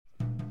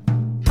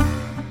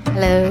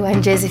Hello,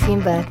 I'm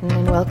Josephine Burton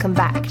and welcome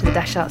back to the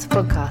Dash Arts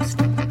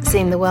podcast,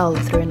 seeing the world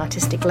through an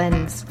artistic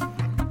lens.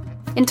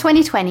 In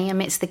 2020,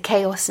 amidst the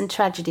chaos and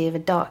tragedy of a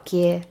dark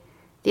year,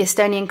 the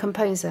Estonian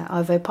composer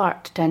Arvo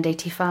Pärt turned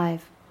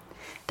 85.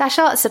 Dash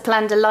Arts had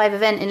planned a live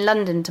event in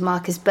London to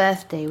mark his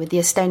birthday with the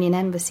Estonian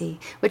embassy,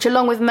 which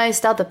along with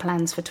most other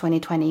plans for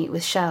 2020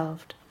 was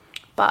shelved.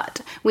 But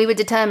we were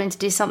determined to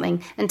do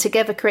something and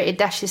together created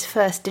Dash's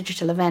first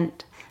digital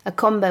event, a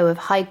combo of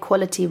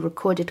high-quality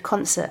recorded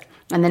concert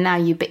and the now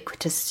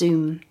ubiquitous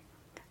Zoom.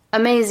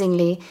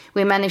 Amazingly,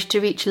 we managed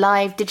to reach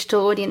live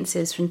digital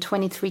audiences from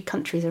 23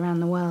 countries around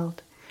the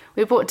world.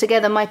 We brought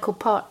together Michael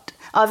Pärt,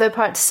 Arvo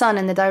Pärt's son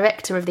and the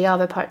director of the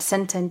Arvo Pärt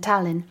Centre in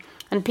Tallinn,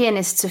 and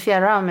pianist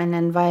Sofia Raamen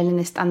and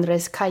violinist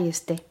Andres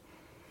Kajuste.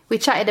 We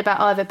chatted about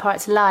Arvo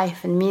Pärt's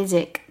life and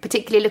music,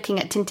 particularly looking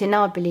at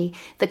Tintinnabuli,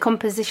 the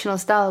compositional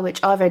style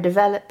which Arvo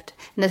developed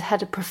and has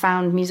had a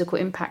profound musical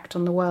impact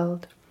on the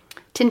world.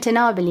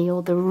 Tintinnabuli,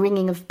 or the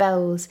ringing of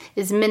bells,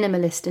 is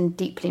minimalist and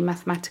deeply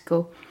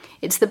mathematical.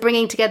 It's the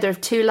bringing together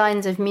of two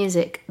lines of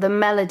music, the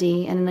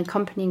melody and an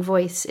accompanying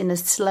voice in a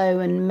slow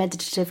and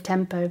meditative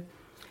tempo.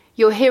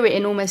 You'll hear it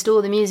in almost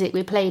all the music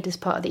we played as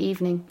part of the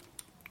evening.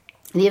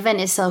 The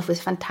event itself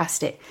was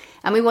fantastic,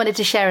 and we wanted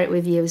to share it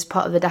with you as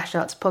part of the Dash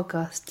Arts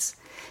podcasts.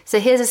 So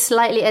here's a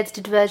slightly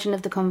edited version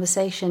of the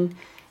conversation.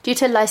 Due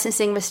to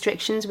licensing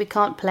restrictions, we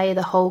can't play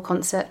the whole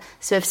concert,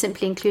 so I've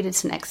simply included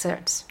some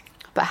excerpts.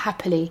 But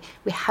happily,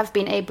 we have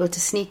been able to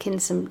sneak in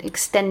some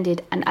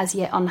extended and as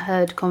yet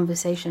unheard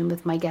conversation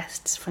with my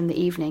guests from the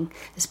evening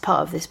as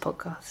part of this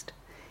podcast.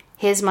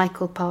 Here's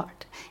Michael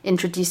Pärt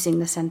introducing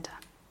the centre.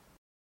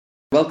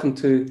 Welcome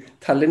to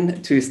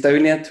Tallinn, to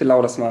Estonia, to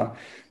Laulasmaa.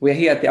 We're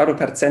here at the Arvo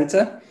Pärt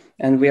Centre,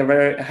 and we are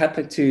very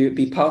happy to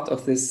be part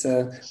of this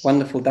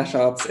wonderful Dash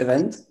Arts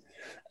event.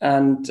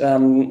 And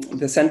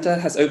the centre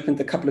has opened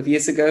a couple of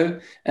years ago,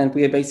 and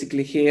we are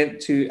basically here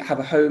to have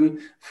a home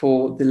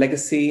for the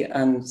legacy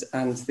and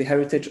the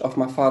heritage of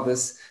my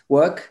father's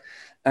work,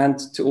 and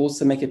to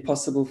also make it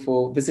possible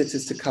for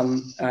visitors to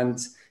come and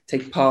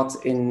take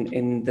part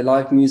in the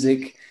live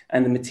music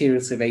and the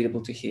materials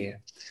available to hear.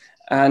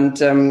 And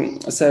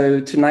so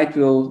tonight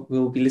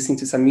we'll be listening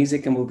to some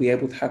music and we'll be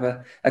able to have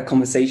a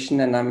conversation,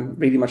 and I'm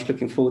really much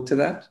looking forward to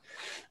that.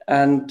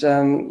 And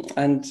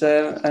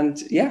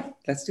yeah,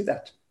 let's do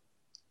that.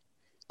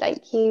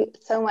 Thank you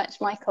so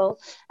much, Michael.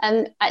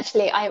 And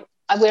actually,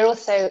 we're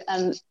also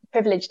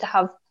privileged to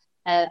have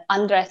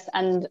Andres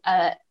and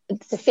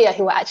Sofia,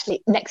 who are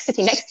actually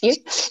sitting next to you.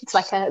 It's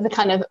like I've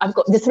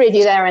got the three of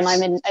you there, and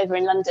I'm over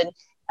in London.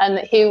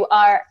 You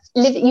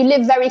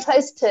live very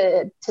close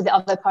to the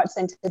Arvo Pärt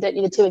Centre, don't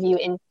you? The two of you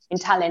in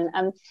Tallinn.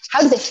 How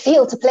does it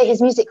feel to play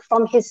his music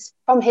from his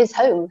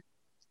home?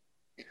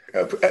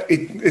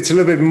 It's a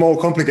little bit more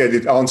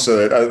complicated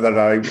answer that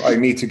I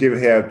need to give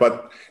here,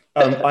 but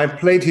I've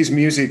played his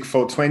music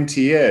for 20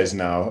 years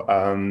now,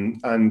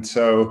 and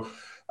so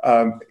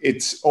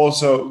it's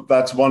also,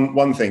 that's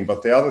one thing.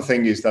 But the other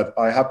thing is that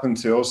I happen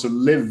to also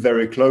live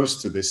very close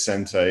to this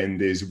centre in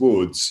these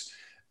woods,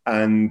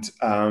 and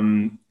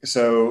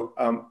so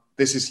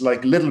this is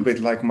like a little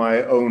bit like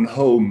my own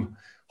home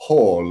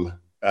hall,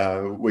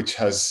 which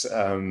has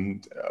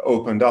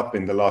opened up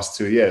in the last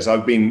 2 years.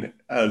 I've been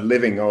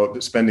living or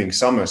spending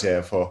summers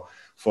here for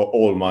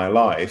all my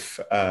life,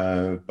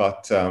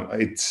 but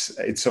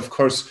it's of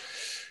course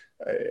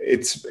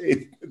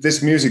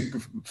this music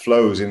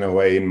flows in a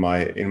way in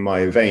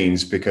my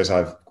veins, because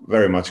I've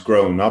very much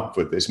grown up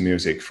with this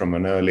music from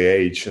an early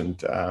age,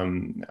 and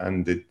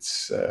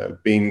it's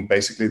been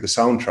basically the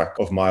soundtrack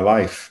of my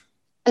life.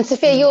 And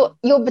Sofia,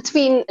 you're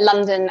between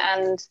London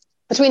and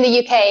between the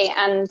UK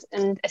and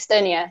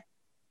Estonia.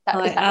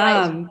 Is that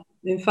am. Right?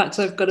 In fact,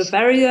 I've got a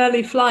very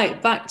early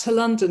flight back to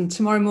London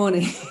tomorrow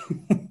morning.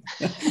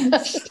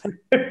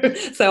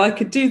 So I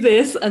could do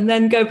this and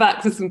then go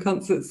back to some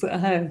concerts at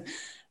home.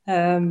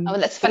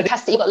 That's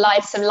fantastic. You've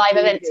got some live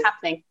events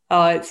happening.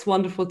 Oh, it's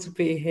wonderful to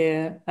be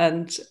here.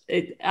 And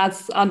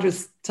as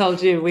Andres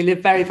told you, we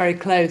live very, very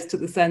close to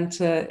the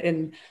centre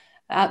in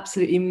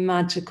absolutely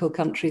magical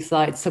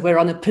countryside. So we're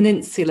on a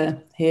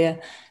peninsula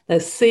here.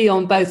 There's sea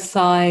on both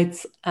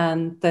sides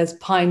and there's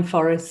pine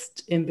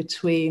forest in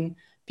between,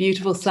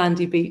 beautiful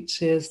sandy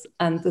beaches,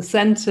 and the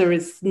centre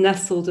is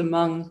nestled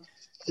among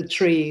the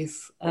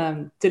trees,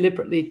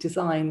 deliberately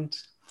designed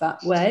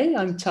that way,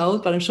 I'm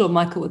told, but I'm sure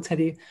Michael will tell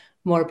you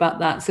more about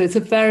that. So it's a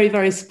very,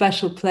 very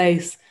special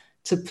place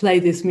to play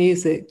this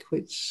music,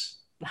 which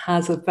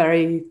has a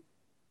very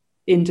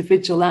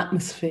individual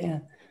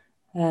atmosphere.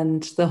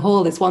 And the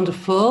hall is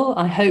wonderful.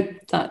 I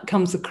hope that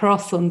comes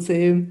across on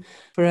Zoom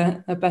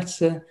for a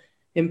better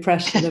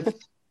impression of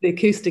the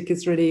acoustic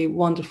is really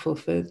wonderful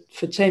for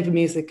chamber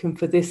music and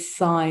for this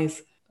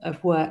size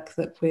of work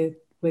that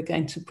we're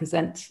going to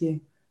present to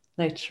you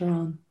later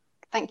on.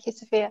 Thank you,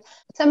 Sofia.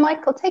 So,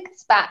 Michael, take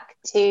us back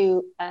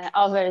to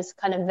Arvo's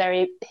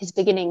his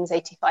beginnings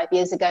 85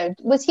 years ago.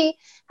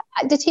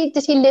 Did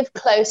he live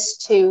close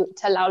to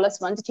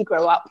Laulasmaa? Did he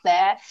grow up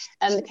there?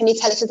 Can you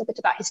tell us a little bit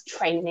about his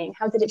training?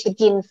 How did it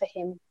begin for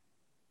him?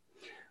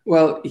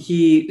 Well,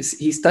 he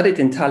studied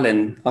in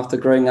Tallinn after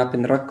growing up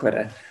in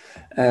Rakvere,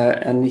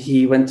 and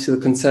he went to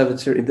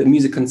the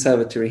music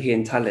conservatory here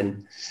in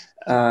Tallinn.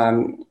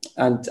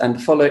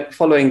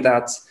 Following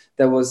that,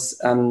 there was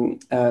a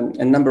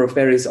number of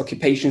various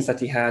occupations that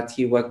he had.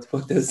 He worked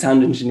as a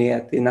sound engineer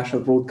at the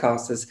national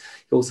broadcasters.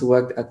 He also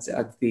worked at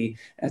the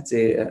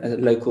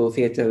local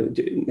theatre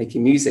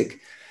making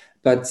music.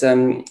 But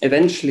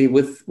eventually,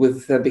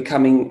 with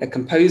becoming a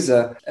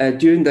composer,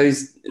 during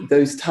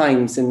those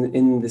times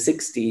in the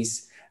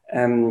 60s,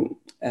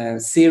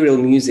 serial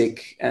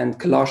music and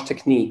collage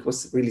technique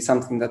was really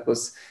something that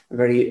was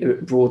very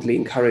broadly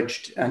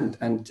encouraged and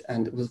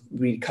was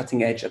really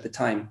cutting edge at the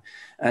time.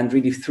 And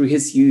really through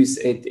his use,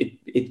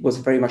 it was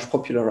very much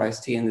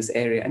popularized here in this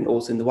area and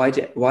also in the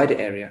wider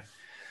area.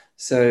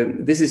 So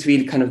this is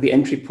really kind of the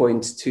entry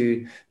point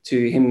to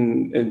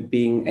him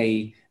being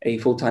a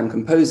full-time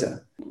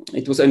composer.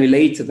 It was only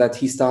later that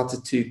he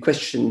started to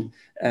question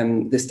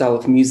the style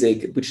of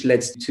music, which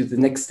led to the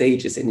next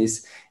stages in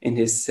his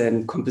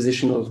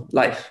compositional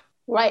life.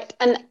 Right.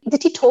 And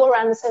did he tour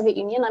around the Soviet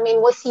Union? I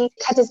mean,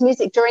 had his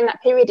music during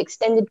that period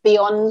extended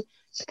beyond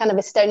kind of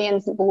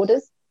Estonian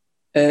borders?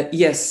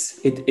 Yes,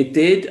 it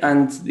did,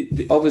 and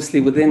obviously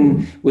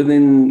within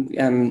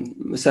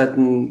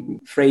certain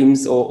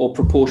frames or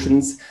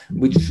proportions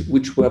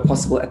which were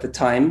possible at the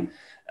time.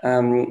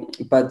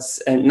 But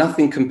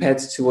nothing compared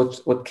to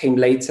what came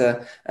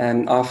later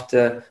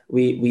after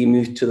we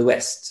moved to the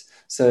West.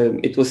 So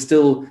it was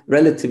still,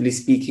 relatively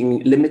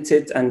speaking,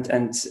 limited,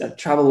 and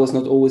travel was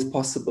not always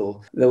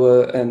possible. There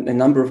were a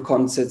number of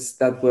concerts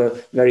that were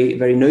very,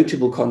 very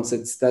notable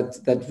concerts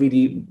that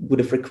really would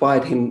have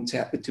required him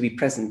to be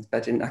present.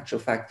 But in actual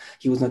fact,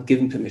 he was not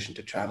given permission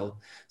to travel.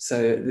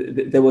 So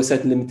there were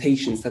certain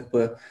limitations that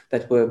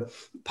were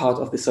part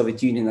of the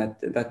Soviet Union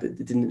that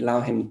didn't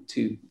allow him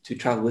to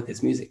travel with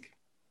his music.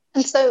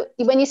 And so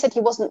when you said he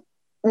wasn't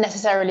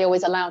necessarily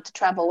always allowed to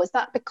travel, was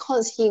that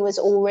because he was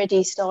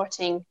already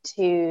starting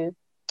to,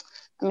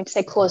 to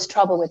say cause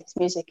trouble with his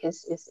music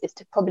is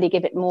to probably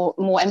give it more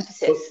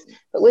emphasis,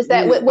 but were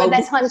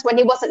there times when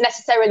he wasn't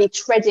necessarily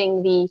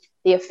treading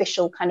the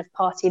official kind of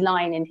party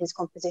line in his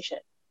composition?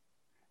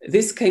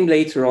 This came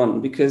later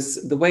on,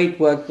 because the way it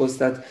worked was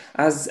that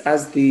as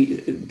the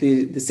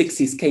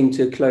 60s came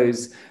to a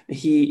close,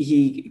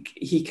 he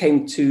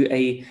came to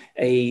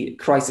a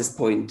crisis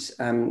point,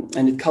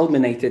 and it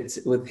culminated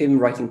with him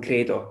writing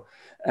Credo.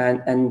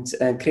 And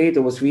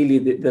Credo was really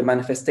the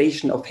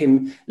manifestation of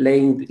him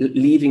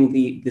leaving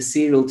the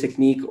serial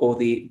technique or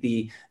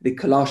the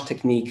collage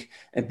technique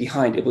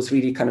behind. It was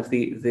really kind of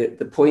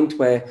the point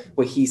where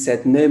he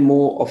said no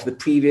more of the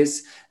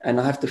previous, and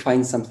I have to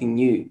find something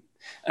new.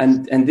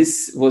 And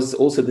this was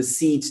also the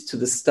seed to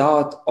the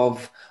start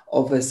of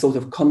a sort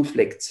of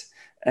conflict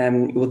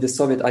with the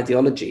Soviet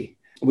ideology,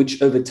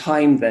 which over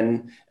time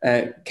then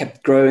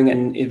kept growing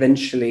and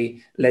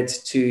eventually led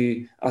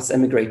to us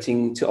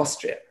emigrating to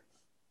Austria.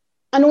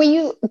 And were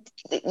you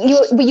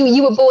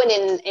were born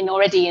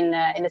already in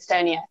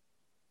Estonia?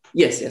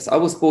 Yes, I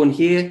was born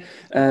here.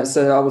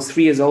 So I was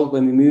 3 years old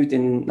when we moved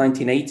in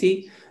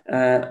 1980,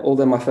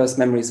 although my first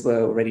memories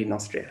were already in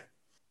Austria.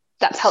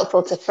 That's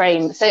helpful to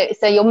frame. So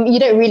you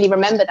don't really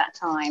remember that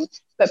time,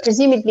 but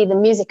presumably the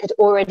music had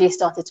already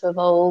started to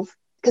evolve.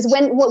 Because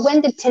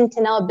when did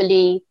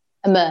Tintinnabuli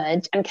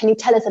emerge, and can you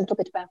tell us a little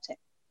bit about it?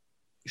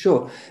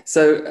 Sure.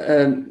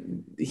 So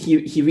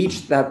he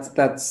reached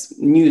that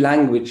new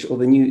language or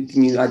the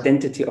new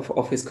identity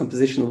of his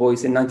compositional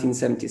voice in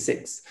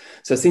 1976.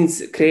 So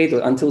since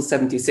Credo until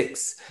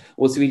 76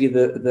 was really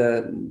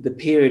the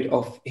period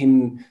of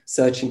him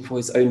searching for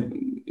his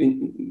own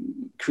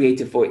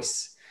creative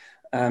voice.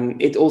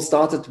 It all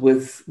started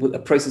with a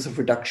process of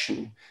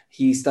reduction.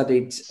 He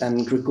studied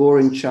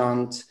Gregorian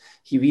chant.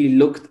 He really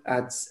looked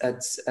at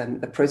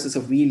a process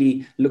of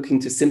really looking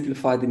to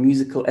simplify the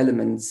musical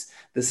elements,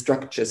 the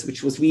structures,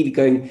 which was really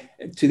going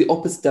to the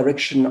opposite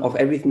direction of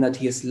everything that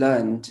he has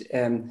learned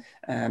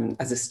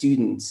as a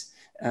student.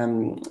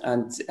 And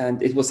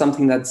it was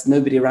something that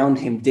nobody around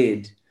him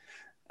did.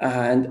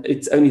 And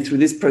it's only through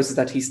this process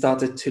that he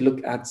started to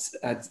look at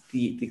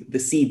the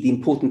seed, the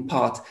important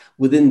part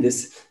within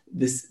this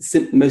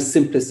most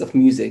simplest of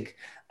music.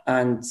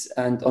 And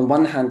on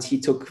one hand, he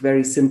took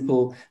very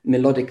simple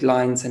melodic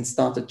lines and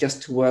started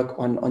just to work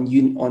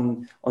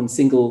on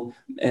single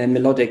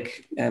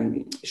melodic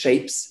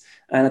shapes.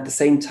 And at the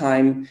same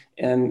time,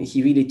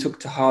 he really took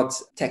to heart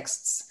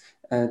texts,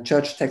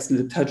 church texts,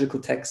 liturgical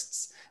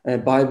texts,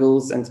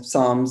 Bibles and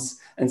Psalms,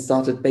 and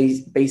started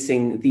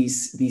basing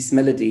these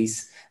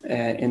melodies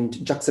and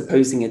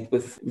juxtaposing it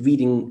with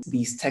reading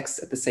these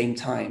texts at the same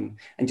time,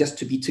 and just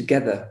to be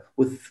together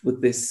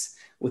with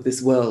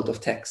this world of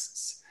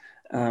texts.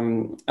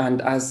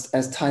 And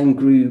as time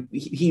grew,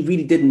 he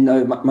really didn't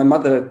know. My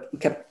mother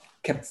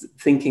kept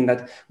thinking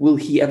that, will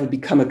he ever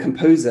become a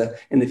composer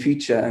in the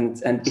future?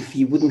 And if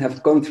he wouldn't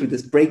have gone through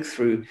this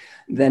breakthrough,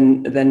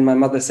 then my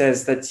mother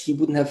says that he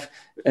wouldn't have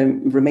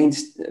remained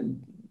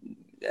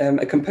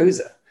a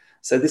composer.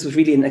 So this was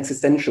really an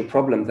existential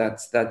problem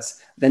that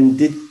then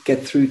did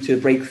get through to a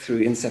breakthrough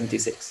in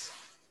 76.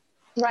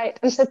 Right.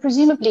 And so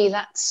presumably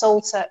that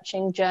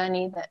soul-searching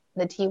journey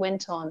that he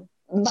went on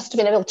must have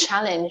been a real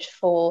challenge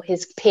for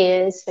his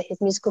peers, for his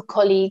musical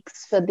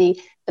colleagues, for the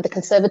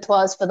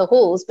conservatoires, for the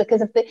halls,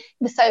 because of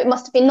so it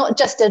must have been not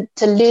just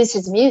to lose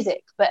his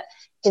music, but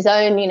his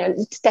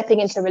own, stepping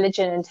into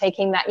religion and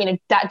taking that,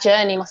 that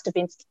journey must have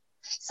been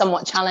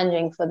somewhat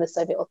challenging for the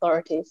Soviet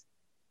authorities.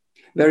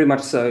 Very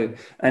much so.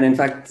 And in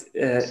fact,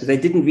 they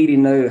didn't really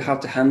know how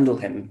to handle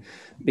him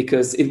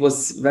because it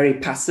was very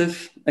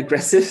passive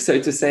aggressive,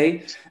 so to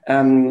say.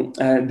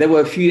 There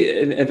were a few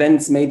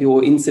events maybe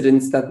or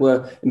incidents that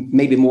were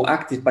maybe more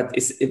active, but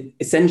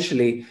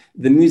essentially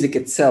the music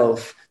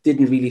itself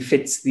didn't really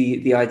fit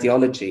the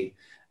ideology.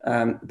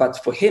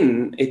 But for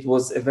him, it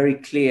was a very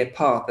clear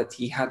path that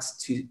he had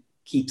to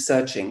keep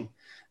searching.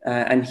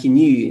 And he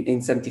knew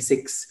in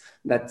 76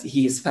 that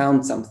he has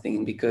found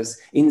something, because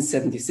in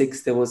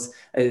 76 there was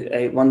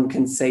one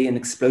can say an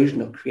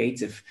explosion of a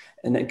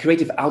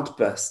creative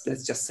outburst,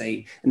 let's just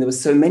say, and there were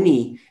so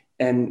many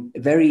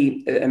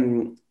very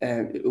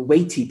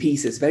weighty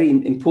pieces, very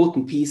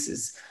important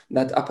pieces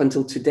that up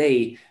until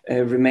today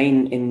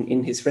remain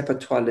in his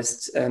repertoire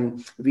list,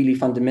 really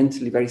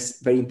fundamentally very,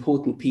 very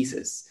important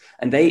pieces.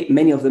 And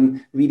many of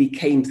them really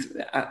came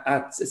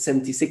at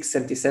 76,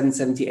 77,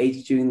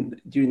 78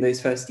 during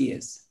those first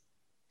years.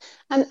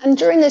 And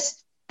during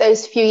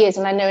those few years,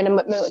 and I know in a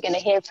moment we're going to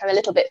hear from a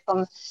little bit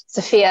from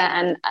Sophia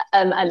and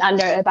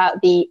Andrea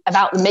about the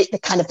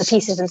kind of the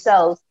pieces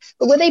themselves.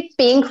 But were they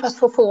being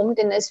performed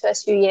in those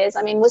first few years?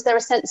 I mean, was there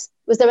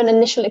an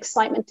initial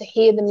excitement to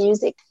hear the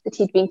music that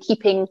he'd been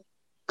keeping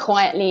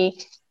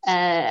quietly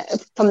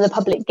from the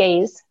public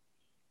gaze?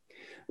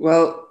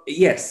 Well,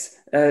 yes.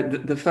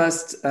 The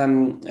first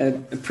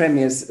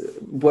premieres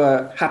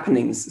were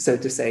happenings, so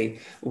to say,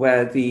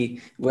 where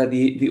the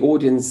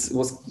audience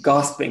was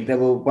gasping. They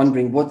were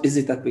wondering, what is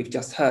it that we've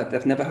just heard?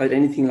 They've never heard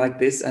anything like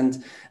this,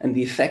 and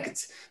the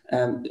effect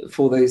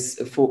for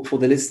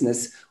the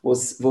listeners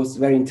was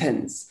very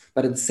intense.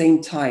 But at the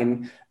same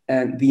time,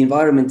 the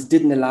environment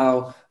didn't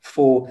allow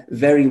for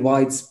very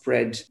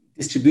widespread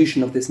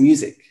distribution of this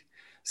music.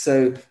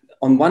 So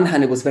on one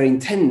hand, it was very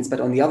intense, but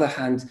on the other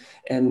hand,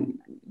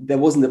 there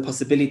wasn't the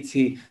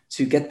possibility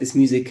to get this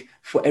music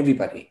for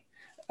everybody.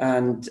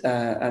 And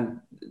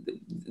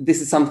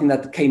this is something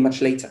that came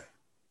much later.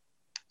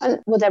 And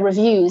were there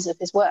reviews of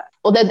his work?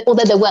 Although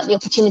there weren't the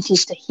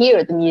opportunities to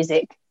hear the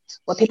music,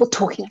 were people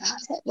talking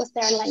about it? Was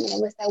there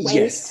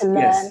ways to learn?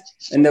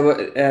 Yes. And there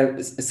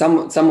were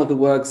some of the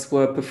works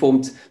were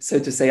performed, so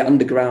to say,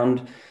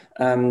 underground,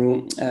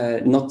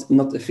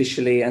 not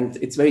officially, and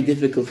it's very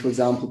difficult, for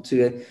example,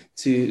 to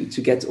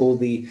get all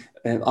the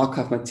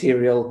archive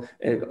material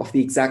of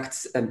the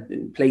exact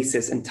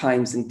places and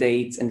times and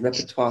dates and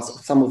repertoires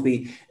of some of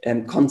the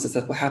concerts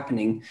that were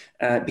happening,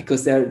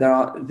 because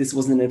this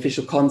wasn't an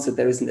official concert.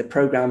 There isn't a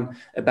program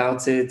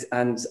about it,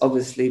 and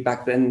obviously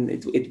back then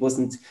it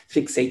wasn't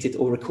fixated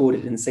or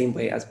recorded in the same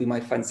way as we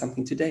might find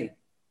something today.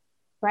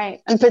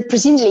 Right, and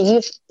presumably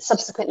you've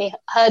subsequently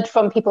heard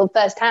from people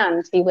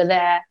firsthand who were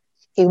there,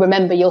 who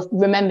remember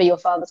your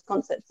father's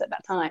concerts at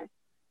that time.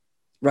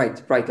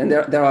 Right. And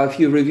there are a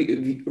few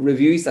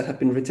reviews that have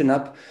been written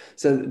up.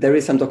 So there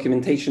is some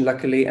documentation,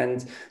 luckily,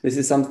 and this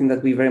is something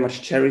that we very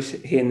much cherish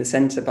here in the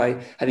centre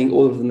by having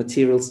all of the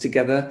materials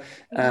together.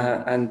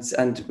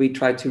 And we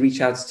try to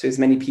reach out to as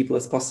many people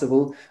as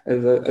possible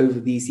over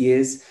these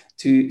years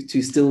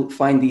to still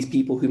find these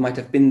people who might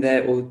have been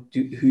there or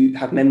who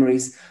have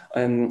memories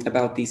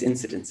about these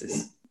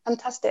incidences.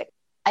 Fantastic.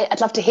 I'd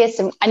love to hear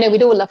I know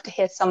we'd all love to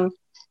hear some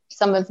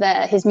of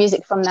his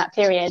music from that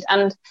period.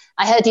 And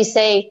I heard you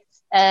say,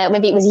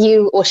 maybe it was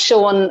you or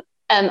Sean,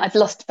 I've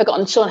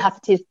forgotten Sean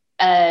Hafferty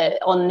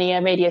on the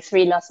Radio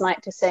 3 last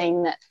night, to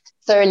saying that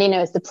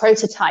Fiorellino is the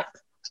prototype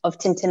of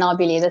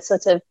Tintinnabuli, the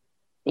sort of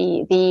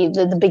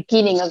the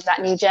beginning of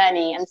that new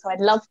journey. And so I'd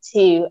love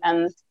to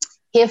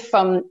hear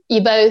from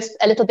you both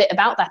a little bit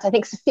about that. I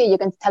think, Sophia, you're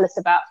going to tell us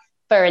about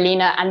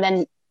Fiorellino, and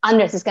then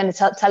Andres is going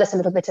to tell us a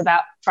little bit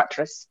about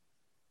Fratrus.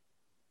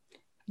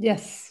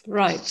 Yes,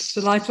 right.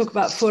 Shall I talk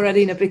about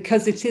Fiorellino?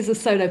 Because it is a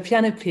solo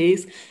piano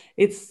piece.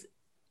 It's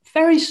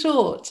very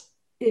short.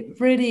 It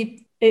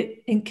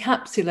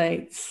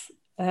encapsulates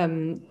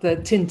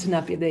the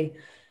Tintinnabuli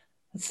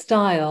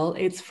style.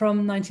 It's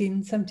from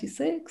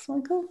 1976,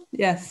 Michael?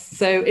 Yes.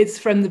 So it's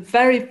from the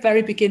very,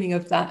 very beginning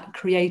of that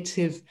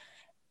creative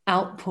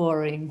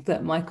outpouring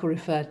that Michael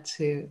referred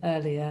to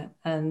earlier.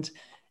 And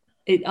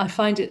I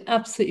find it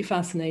absolutely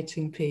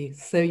fascinating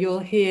piece. So you'll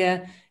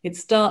hear, it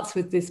starts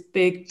with this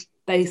big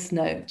bass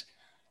note,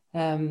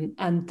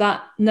 and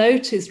that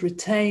note is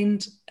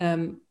retained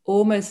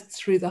almost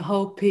through the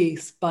whole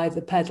piece by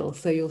the pedal.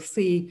 So you'll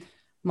see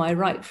my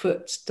right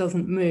foot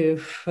doesn't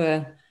move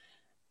for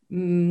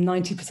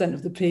 90%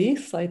 of the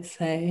piece, I'd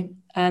say.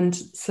 And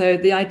so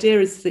the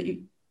idea is that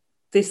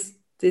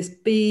this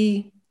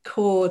B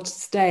chord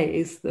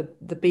stays, the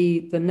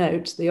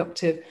note, the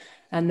octave,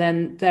 and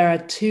then there are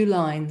two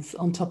lines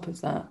on top of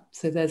that.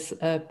 So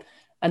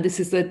and this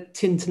is the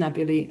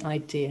Tintinnabuli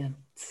idea.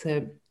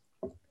 So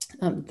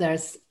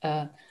there's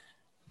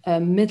a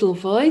middle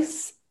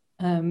voice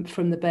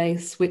from the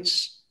bass,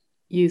 which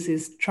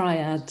uses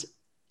triad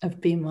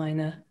of B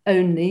minor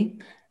only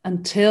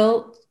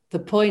until the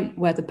point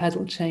where the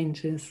pedal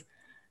changes.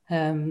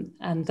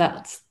 And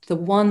that's the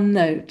one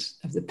note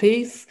of the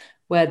piece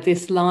where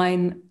this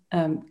line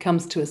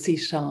comes to a C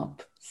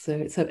sharp. So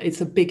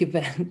it's a big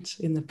event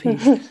in the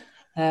piece.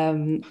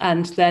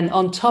 And then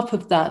on top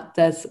of that,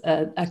 there's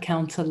a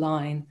counter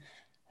line,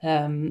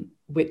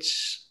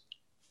 which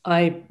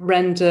I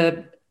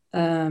render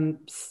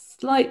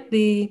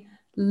slightly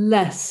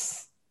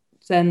less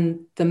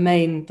than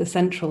the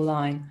central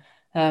line,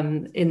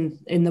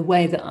 in the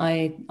way that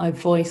I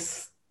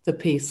voice the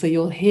piece. So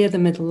you'll hear the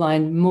middle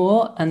line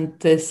more, and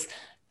this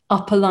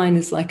upper line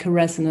is like a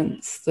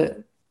resonance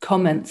that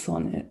comments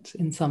on it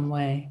in some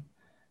way.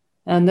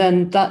 And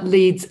then that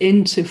leads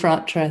into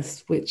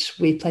Fratres, which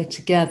we play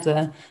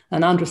together,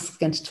 and Andres is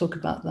going to talk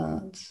about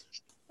that.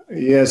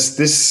 Yes,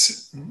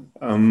 this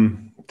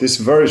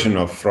version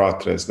of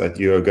Fratres that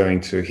you are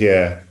going to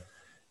hear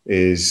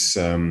is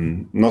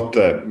not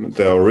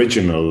the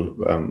original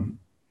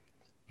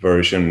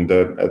version.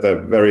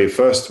 The very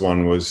first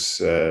one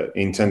was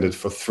intended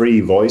for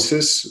 3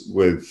 voices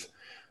with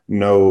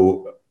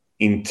no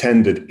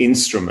intended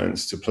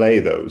instruments to play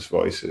those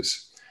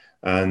voices.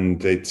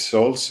 And it's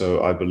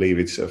also, I believe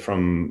it's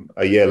from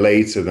a year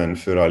later than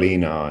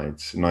Furalina,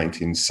 it's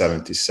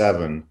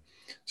 1977.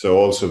 So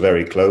also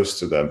very close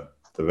to the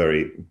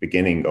very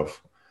beginning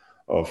of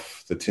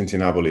the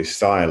Tintinnabuli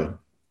style.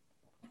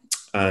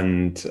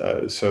 And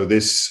so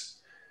this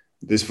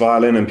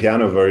violin and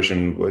piano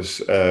version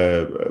was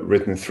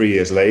written 3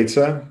 years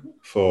later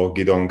for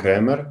Gidon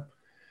Kremer.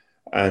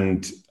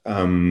 And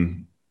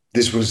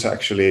this was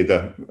actually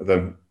the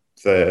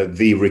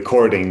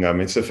recording.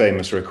 It's a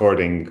famous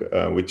recording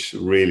which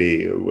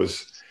really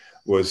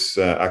was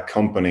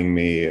accompanying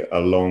me a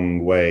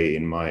long way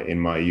in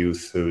my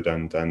youthhood,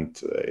 and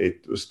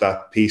it was,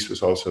 that piece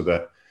was also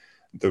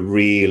the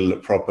real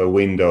proper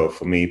window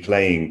for me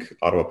playing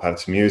Arvo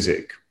Pärt's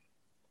music.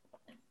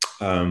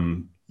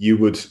 You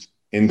would,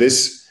 in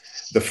this,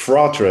 the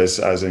fratres,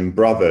 as in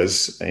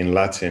brothers in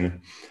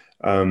Latin,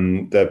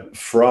 the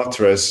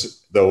fratres,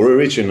 the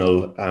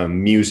original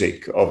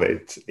music of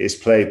it is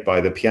played by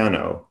the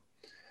piano.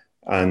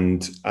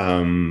 And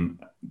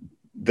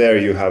there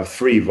you have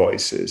 3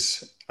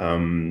 voices.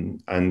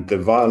 And the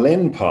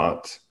violin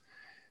part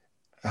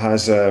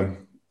has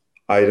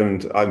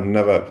I've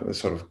never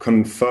sort of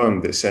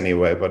confirmed this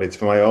anyway, but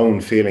it's my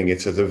own feeling.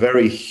 It's a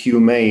very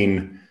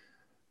humane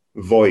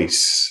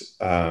voice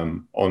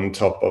on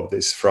top of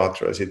this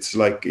fratres. It's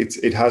like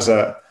it has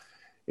a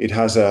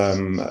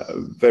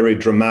very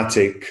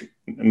dramatic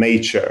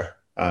nature.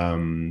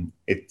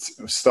 It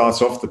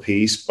starts off the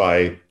piece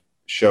by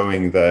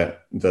showing the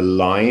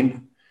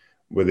line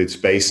with its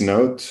bass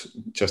note,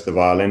 just the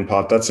violin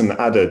part. That's an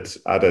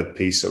added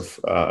piece of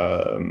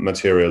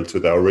material to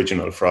the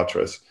original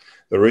fratres.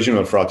 The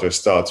original fratres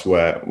starts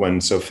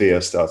when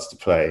Sophia starts to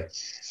play,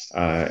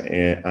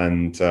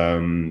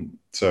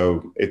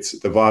 so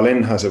the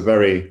violin has a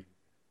very,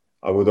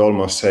 I would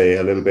almost say,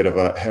 a little bit of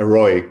a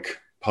heroic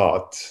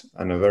part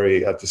and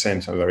at the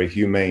same time, very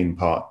humane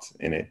part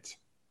in it.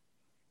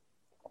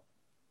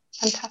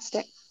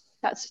 Fantastic.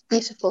 That's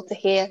beautiful to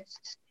hear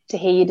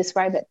you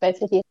describe it,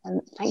 both of you.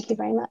 And thank you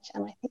very much.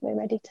 And I think we're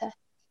ready to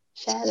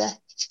share the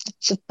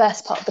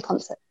first part of the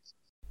concert.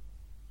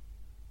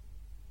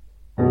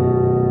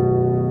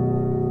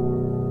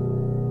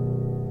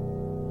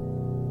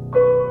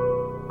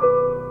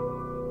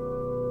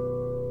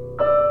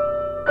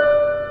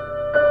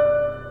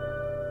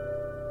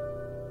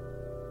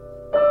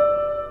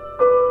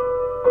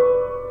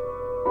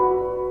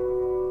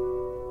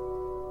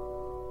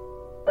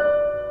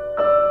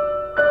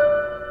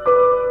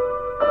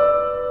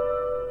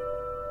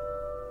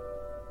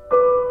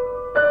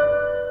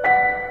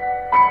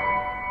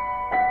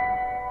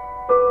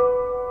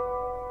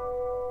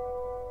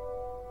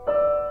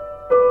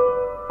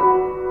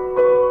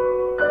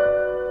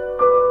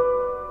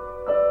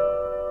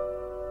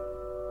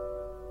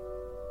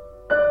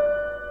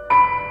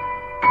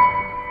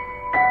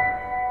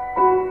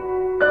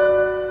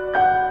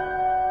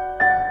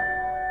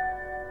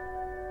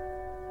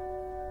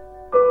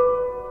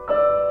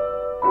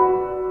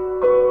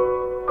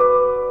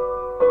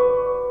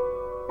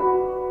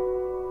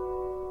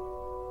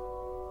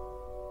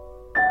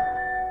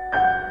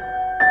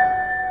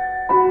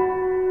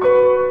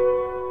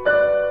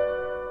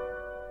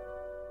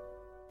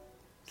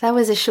 That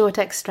was a short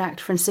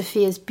extract from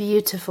Sophia's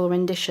beautiful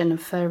rendition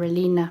of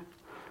Furalina.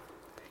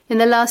 In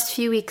the last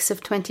few weeks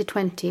of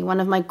 2020, one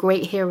of my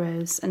great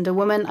heroes and a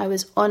woman I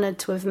was honoured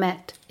to have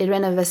met,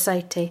 Irena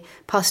Veisaitė,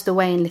 passed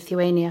away in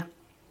Lithuania.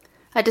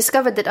 I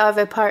discovered that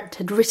Arvo Pärt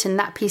had written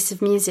that piece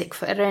of music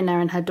for Irena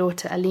and her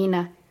daughter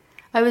Alina.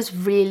 I was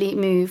really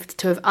moved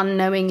to have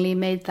unknowingly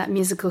made that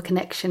musical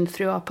connection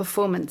through our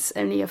performance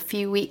only a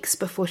few weeks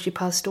before she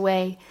passed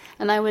away,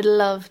 and I would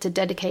love to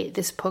dedicate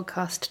this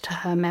podcast to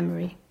her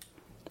memory.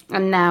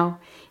 And now,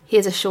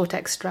 here's a short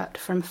extract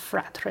from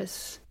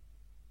Fratres.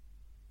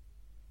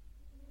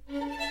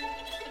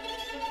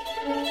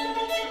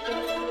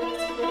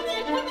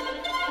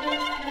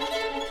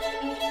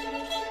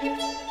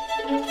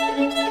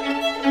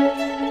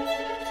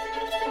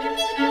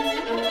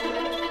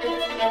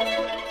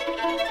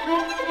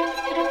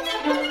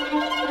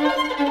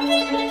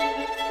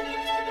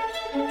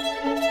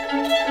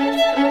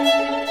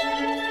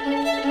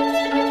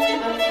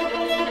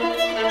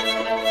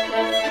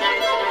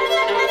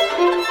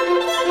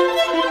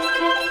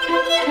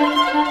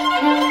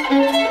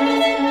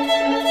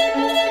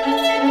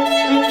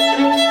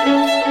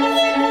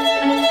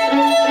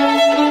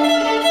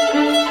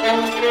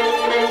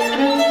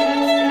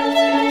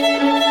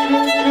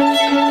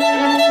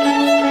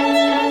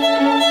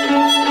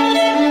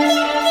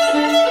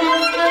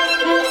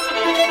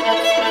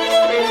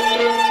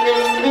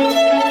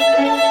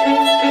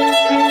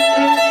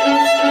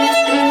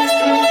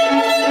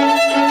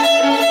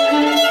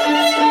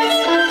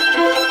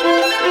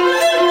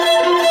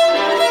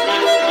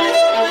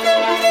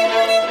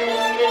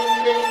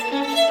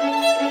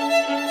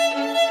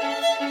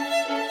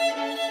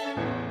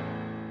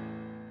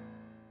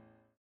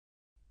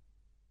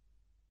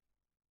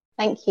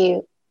 Thank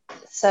you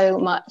so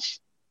much,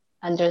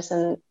 Andres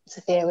and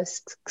Sophia. It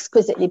was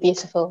exquisitely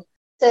beautiful.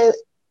 So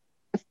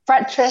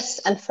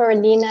Fratres and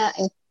Foralina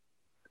and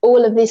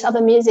all of this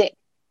other music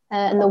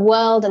and the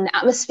world and the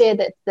atmosphere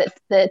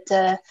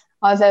that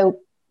Arvo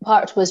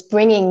Pärt was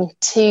bringing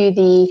to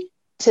the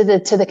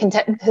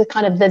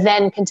kind of the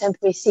then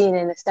contemporary scene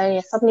in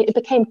Estonia, suddenly it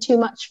became too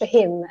much for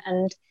him,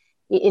 and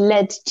it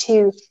led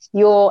to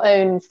your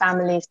own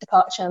family's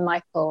departure,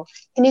 Michael.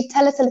 Can you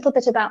tell us a little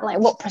bit about like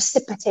what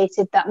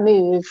precipitated that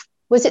move?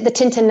 Was it the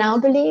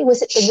Tintinnabuli?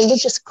 Was it the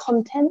religious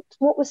content?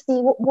 What was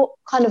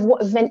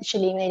what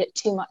eventually made it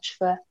too much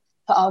for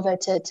Arvo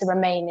to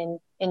remain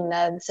in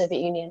the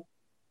Soviet Union?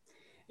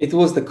 It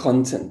was the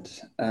content.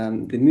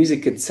 The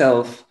music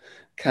itself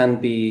can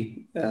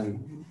be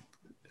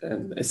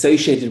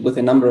associated with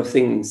a number of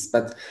things,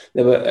 but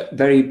there were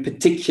very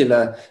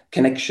particular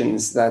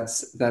connections that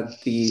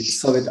the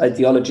Soviet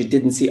ideology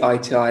didn't see eye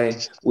to eye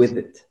with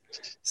it.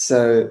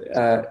 So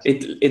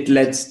it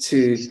led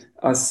to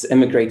us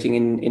emigrating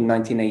in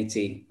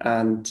 1980,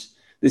 and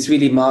this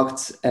really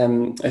marked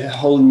a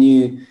whole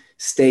new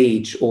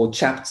stage or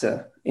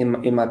chapter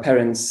in my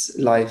parents'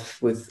 life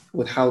with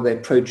how they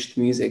approached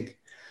music.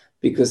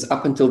 Because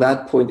up until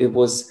that point, it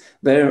was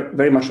very,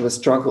 very much of a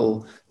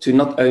struggle to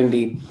not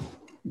only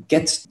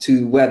get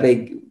to where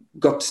they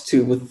got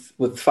to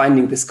with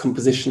finding this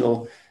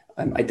compositional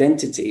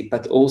identity,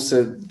 but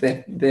also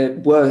there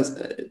were,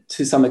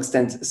 to some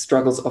extent,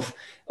 struggles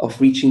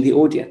of reaching the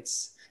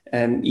audience,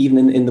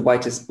 even in the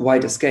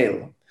wider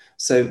scale.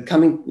 So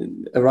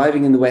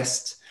arriving in the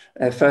West,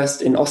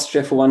 first in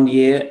Austria for 1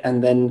 year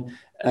and then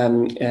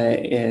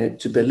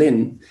to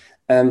Berlin,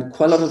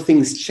 quite a lot of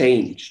things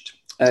changed.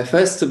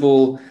 First of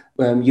all,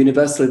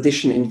 Universal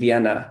Edition in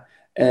Vienna,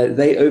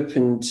 they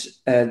opened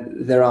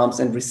their arms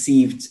and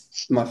received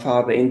my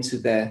father into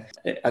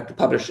at the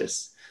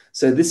publishers.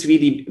 So this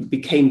really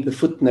became the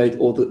footnote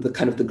or the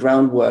kind of the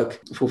groundwork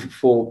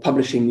for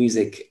publishing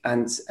music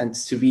and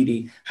to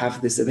really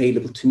have this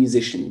available to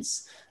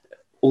musicians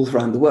all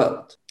around the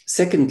world.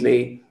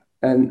 Secondly,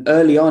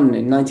 early on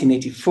in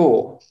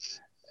 1984,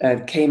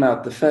 came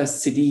out the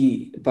first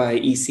CD by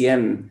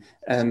ECM,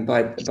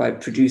 by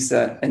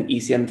producer and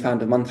ECM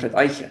founder Manfred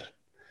Eicher.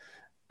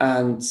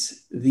 And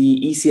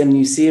the ECM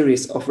new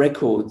series of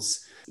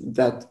records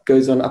that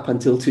goes on up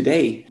until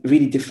today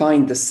really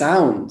defined the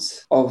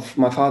sound of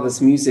my father's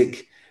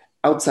music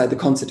outside the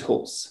concert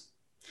halls.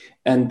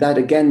 And that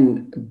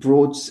again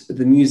brought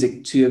the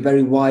music to a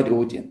very wide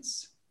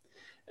audience.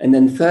 And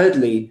then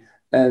thirdly,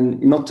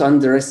 not to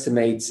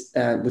underestimate,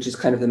 which is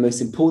kind of the most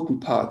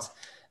important part,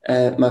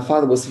 my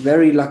father was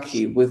very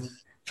lucky with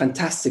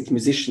fantastic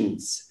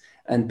musicians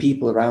and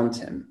people around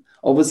him.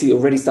 Obviously,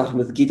 already starting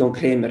with Gidon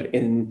Kremer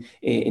in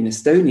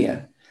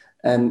Estonia,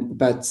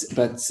 but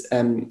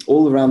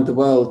all around the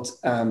world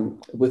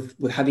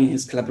with having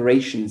his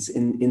collaborations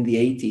in the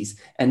 80s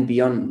and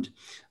beyond.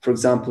 For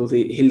example,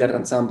 the Hilliard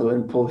Ensemble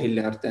and Paul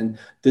Hilliard and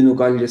Dunu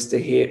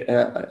Galjuste here,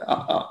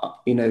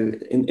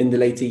 in the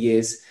later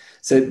years.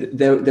 So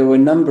there were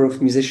a number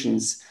of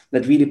musicians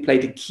that really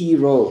played a key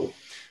role.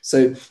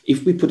 So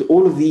if we put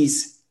all of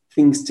these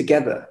things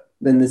together,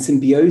 then the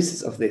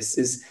symbiosis of this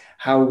is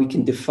how we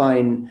can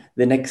define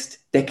the next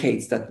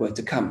decades that were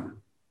to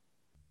come.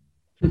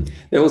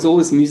 There was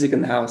always music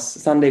in the house,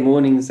 Sunday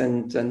mornings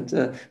and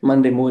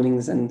Monday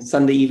mornings and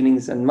Sunday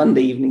evenings and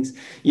Monday evenings,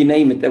 you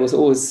name it. There was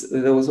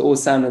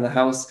always sound in the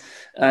house.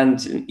 And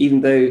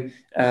even though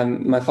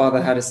my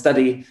father had a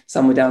study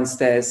somewhere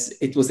downstairs,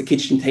 it was the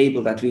kitchen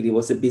table that really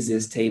was the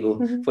busiest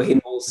table for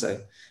him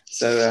also.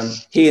 So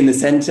here in the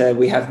center,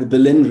 we have the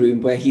Berlin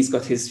room where he's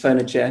got his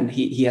furniture and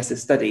he has a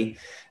study.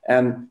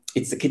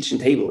 It's the kitchen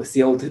table. It's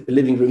the old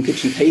living room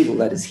kitchen table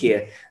that is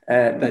here.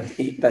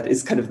 That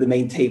is kind of the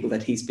main table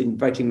that he's been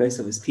writing most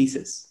of his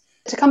pieces.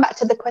 To come back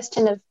to the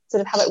question of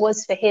sort of how it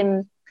was for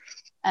him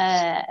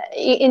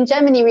in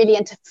Germany, really,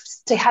 and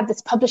to have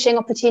this publishing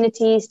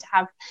opportunities, to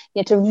have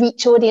to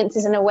reach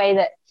audiences in a way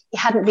that he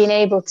hadn't been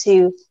able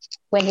to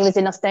when he was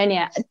in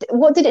Estonia.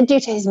 What did it do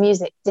to his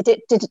music? Did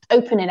it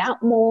open it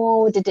out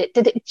more? Did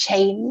it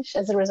change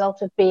as a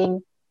result of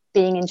being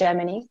in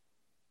Germany?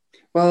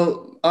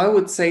 Well, I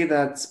would say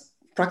that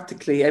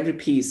practically every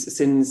piece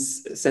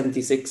since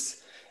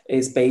 76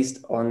 is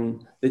based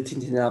on the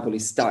Tintinnabuli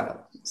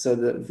style. So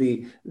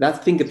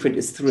that fingerprint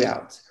is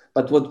throughout.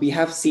 But what we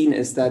have seen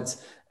is that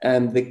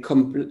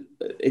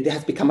it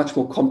has become much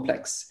more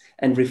complex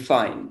and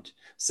refined.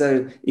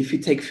 So if you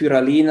take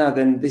Foralina,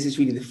 then this is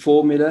really the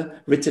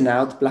formula written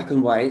out black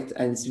and white,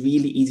 and it's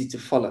really easy to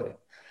follow.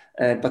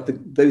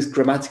 But those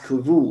grammatical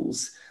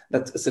rules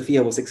that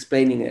Sophia was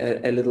explaining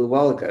a little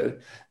while ago,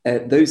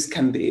 those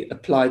can be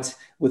applied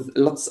with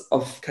lots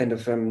of kind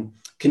of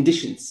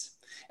conditions.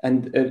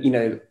 And,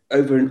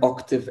 over an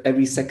octave,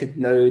 every second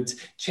note,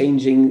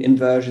 changing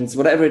inversions,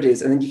 whatever it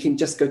is. And then you can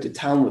just go to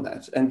town with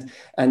that.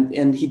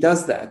 And he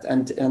does that.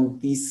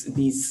 And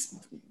these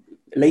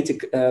later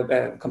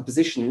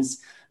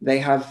compositions, they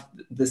have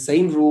the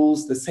same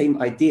rules, the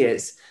same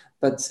ideas,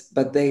 but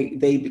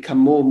they become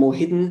more and more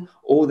hidden,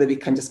 or they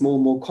become just more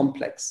and more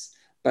complex.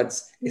 but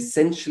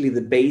essentially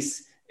the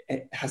base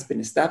has been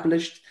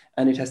established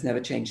and it has never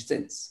changed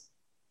since.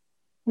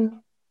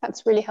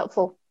 That's really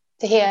helpful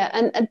to hear.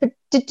 But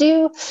did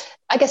you,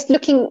 I guess,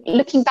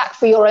 looking back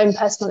for your own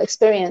personal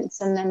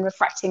experience and then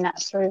refracting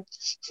that through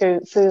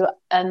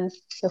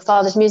your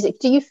father's music,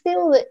 do you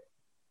feel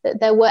that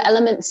there were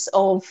elements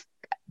of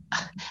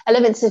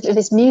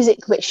his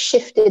music which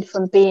shifted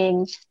from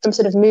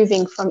sort of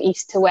moving from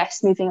east to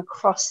west, moving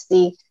across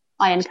the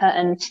Iron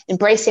Curtain,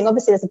 embracing,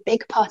 obviously there's a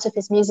big part of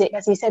his music,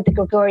 as you said, the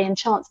Gregorian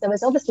chants. There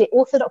was obviously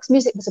Orthodox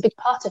music was a big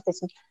part of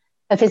his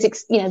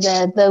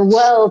the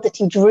world that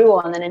he drew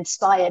on and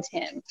inspired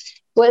him.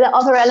 Were there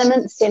other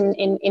elements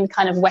in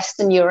kind of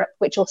Western Europe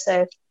which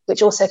also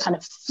kind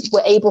of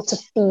were able to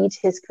feed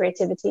his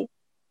creativity?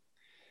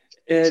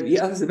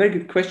 Yeah, that's a very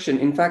good question.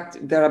 In fact,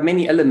 there are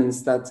many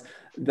elements that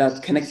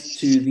connect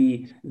to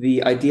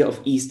the idea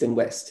of East and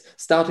West.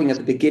 Starting at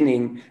the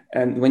beginning,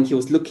 when he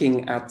was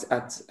looking at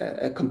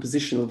a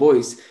compositional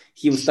voice,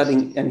 he was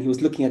studying and he was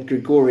looking at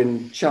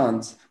Gregorian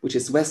chant, which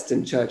is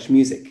Western church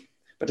music.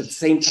 But at the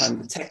same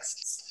time, the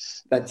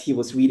texts that he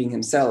was reading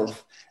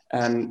himself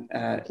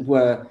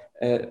were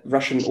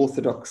Russian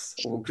Orthodox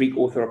or Greek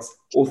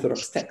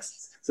Orthodox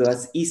texts. So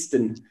that's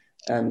Eastern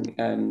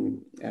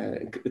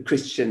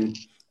Christian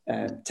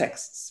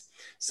texts.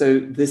 So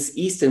this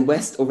East and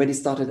West already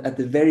started at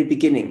the very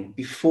beginning,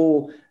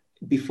 before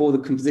the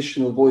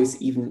compositional voice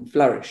even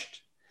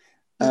flourished.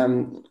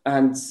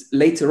 And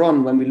later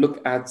on, when we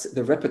look at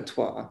the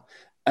repertoire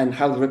and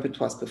how the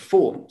repertoire is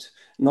performed,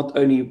 not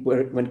only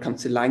when it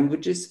comes to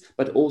languages,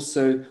 but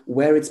also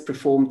where it's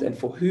performed and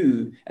for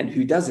who, and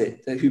who does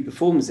it, who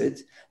performs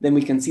it, then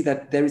we can see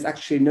that there is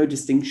actually no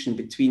distinction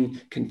between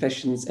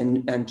confessions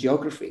and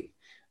geography.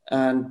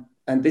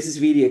 And this is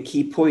really a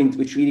key point,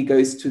 which really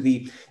goes to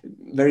the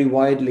very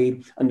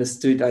widely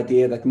understood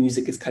idea that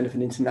music is kind of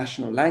an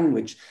international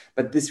language,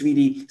 but this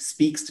really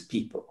speaks to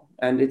people.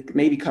 And it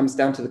maybe comes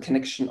down to the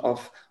connection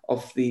of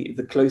the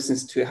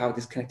closeness to how it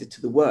is connected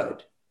to the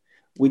word,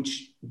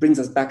 which brings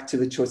us back to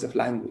the choice of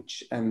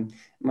language.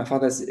 My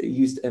father has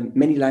used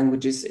many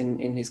languages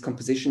in his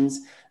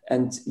compositions,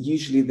 and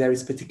usually there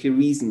is a particular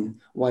reason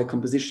why a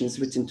composition is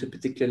written to a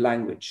particular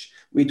language.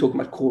 We're talking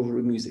about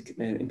choral music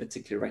in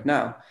particular right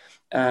now.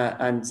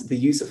 And the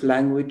use of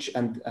language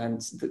and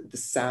the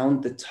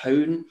sound, the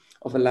tone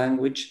of a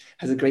language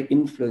has a great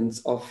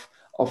influence of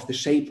the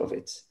shape of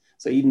it.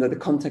 So even though the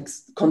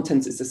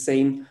content is the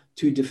same,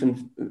 two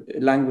different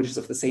languages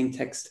of the same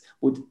text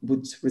would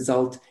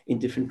result in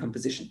different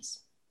compositions.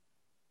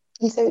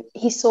 And so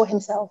he saw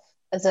himself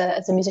as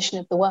a musician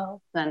of the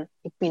world, then,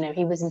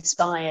 he was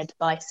inspired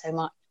by so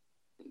much.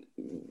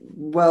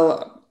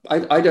 Well,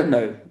 I don't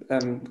know.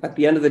 At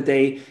the end of the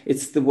day,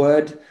 it's the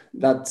word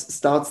that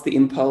starts the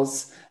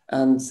impulse,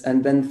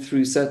 and then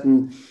through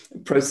certain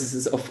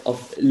processes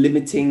of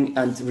limiting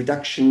and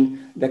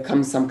reduction, there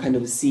comes some kind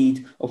of a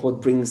seed of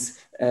what brings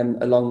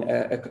along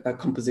a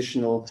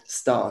compositional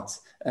start.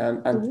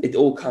 And it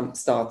all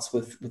starts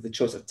with the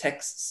choice of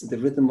texts, the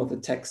rhythm of the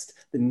text,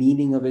 the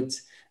meaning of it,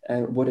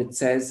 what it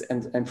says,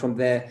 and from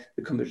there,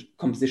 the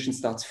composition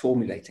starts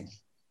formulating.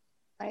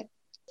 Right.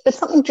 But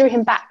something drew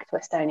him back to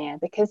Estonia,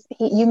 because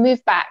you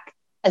moved back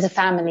as a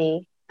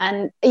family.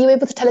 And are you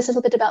able to tell us a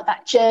little bit about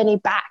that journey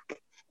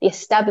back, the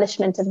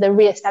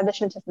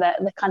re-establishment of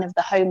the kind of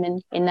the home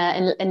in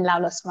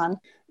Laulasmaa?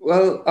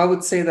 Well, I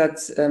would say that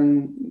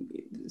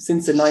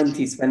since the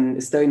 90s, when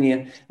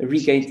Estonia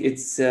regained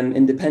its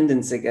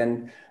independence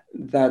again,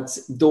 that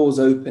doors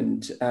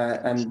opened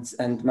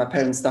and my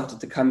parents started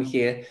to come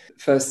here,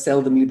 first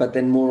seldomly, but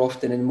then more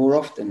often and more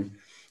often,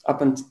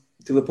 up until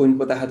the point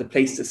where they had a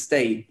place to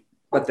stay.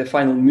 But their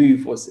final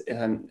move was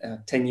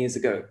 10 years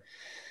ago.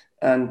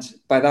 And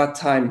by that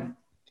time,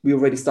 we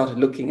already started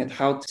looking at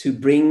how to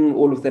bring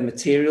all of the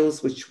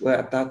materials, which were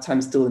at that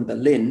time still in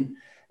Berlin,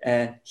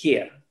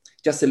 here.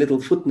 Just a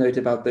little footnote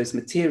about those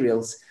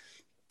materials.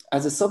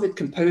 As a Soviet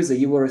composer,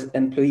 you were an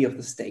employee of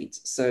the state.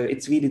 So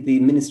it's really the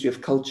Ministry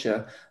of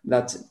Culture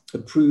that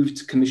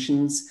approved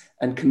commissions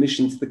and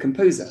commissioned the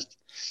composer.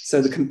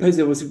 So the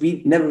composer was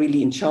never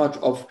really in charge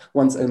of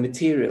one's own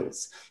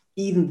materials.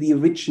 Even the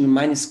original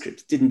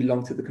manuscript didn't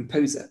belong to the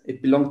composer.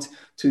 It belonged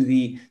to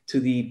the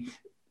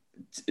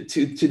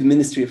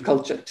Ministry of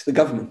Culture, to the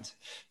government,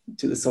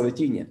 to the Soviet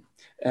Union.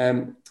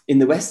 In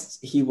the West,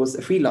 he was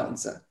a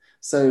freelancer.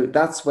 So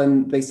that's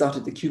when they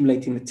started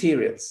accumulating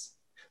materials.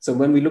 So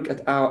when we look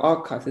at our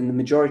archive, and the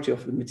majority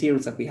of the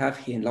materials that we have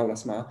here in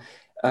Laulasmaa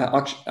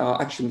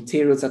are actually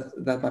materials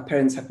that my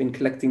parents have been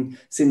collecting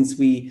since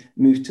we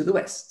moved to the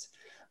West.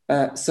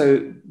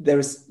 So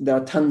there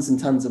are tons and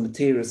tons of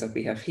materials that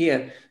we have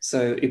here.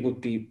 So it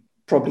would be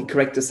probably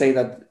correct to say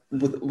that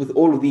with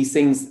all of these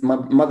things, my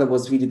mother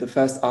was really the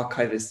first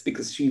archivist,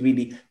 because she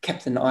really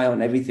kept an eye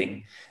on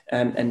everything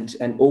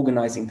and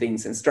organizing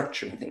things and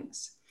structuring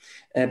things,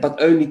 but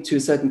only to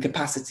a certain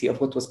capacity of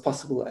what was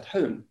possible at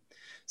home.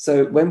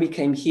 So when we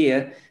came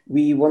here,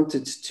 we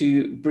wanted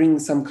to bring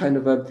some kind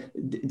of a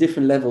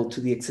different level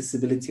to the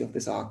accessibility of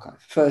this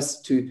archive.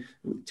 First, to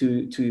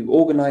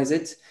organize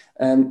it,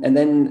 and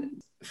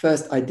then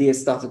first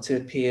ideas started to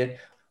appear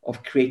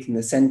of creating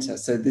the center.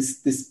 So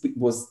this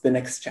was the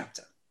next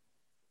chapter.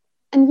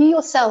 And you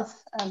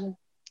yourself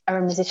are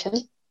a musician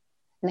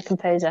and a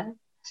composer.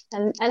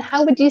 And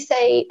how would you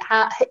say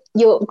how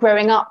you're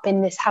growing up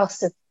in this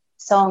house of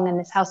song and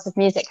this house of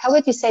music? How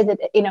would you say that,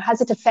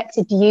 has it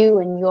affected you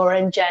and your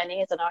own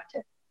journey as an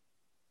artist?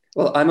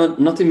 Well, I'm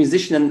not a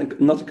musician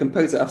and not a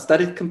composer. I've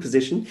studied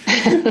composition.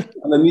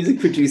 I'm a music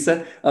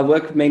producer. I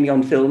work mainly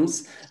on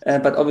films,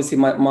 but obviously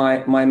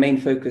my main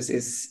focus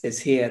is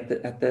here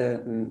at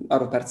the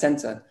Autopart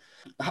Center.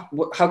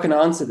 How can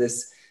I answer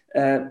this?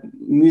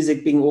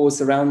 Music being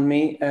always around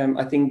me,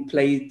 I think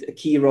played a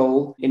key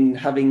role in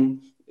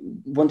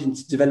wanting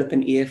to develop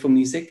an ear for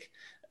music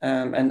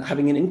and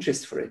having an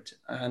interest for it.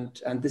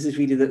 And this is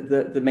really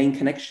the main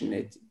connection.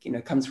 It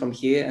comes from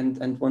here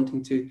and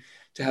wanting to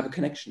have a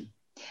connection.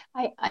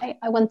 I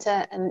want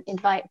to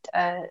invite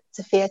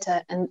Sophia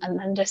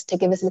and just to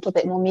give us a little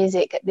bit more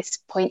music at this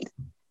point.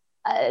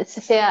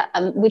 Sophia,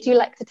 would you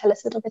like to tell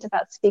us a little bit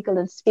about Spiegel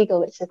and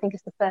Spiegel, which I think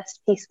is the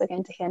first piece we're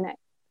going to hear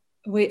next?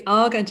 We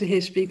are going to hear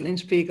Spiegel and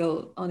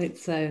Spiegel on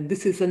its own.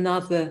 This is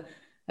another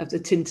of the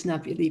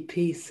Tintinnabuli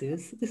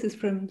pieces. This is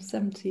from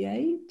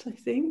 78, I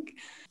think.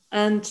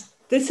 And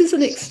this is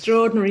an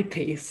extraordinary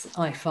piece,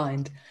 I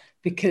find,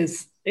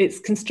 because its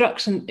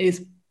construction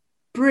is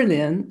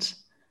brilliant.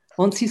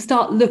 Once you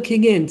start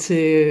looking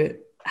into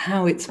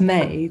how it's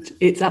made,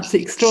 it's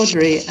absolutely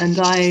extraordinary. And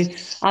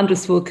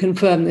Andres will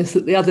confirm this,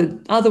 that the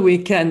other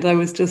weekend I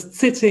was just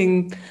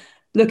sitting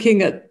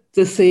looking at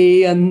the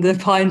sea and the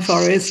pine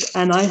forest,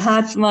 and I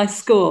had my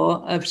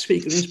score of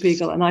Spiegel and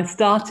Spiegel, and I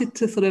started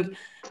to sort of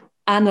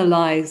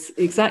analyze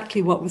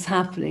exactly what was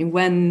happening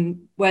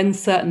when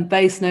certain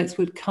bass notes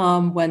would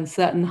come, when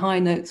certain high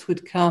notes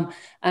would come,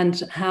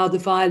 and how the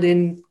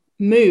violin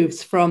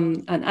moves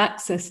from an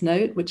access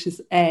note, which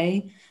is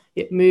A.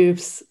 It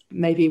moves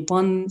maybe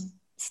one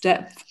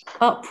step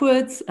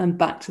upwards and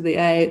back to the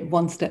A,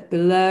 one step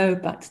below,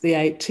 back to the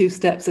A, 2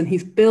 steps, and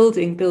he's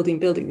building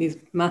these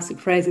massive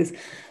phrases.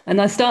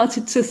 And I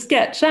started to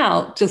sketch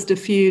out just a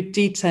few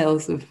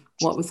details of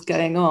what was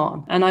going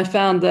on. And I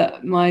found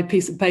that my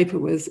piece of paper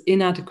was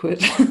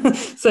inadequate.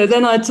 So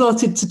then I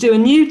started to do a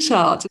new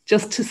chart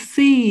just to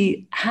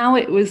see how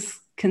it was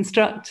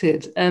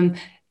constructed.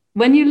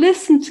 When you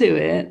listen to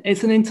it,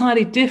 it's an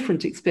entirely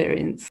different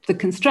experience. The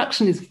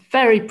construction is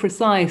very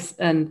precise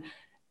and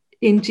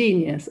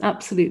ingenious,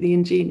 absolutely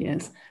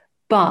ingenious.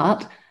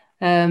 But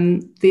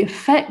the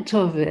effect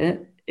of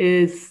it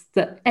is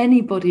that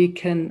anybody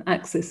can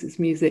access this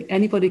music,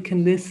 anybody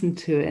can listen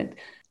to it.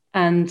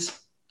 And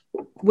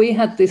we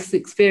had this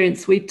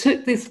experience. We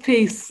took this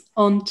piece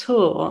on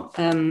tour.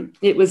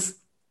 It was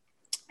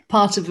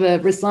part of a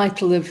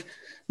recital of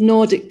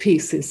Nordic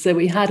pieces. So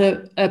we had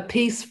a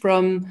piece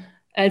from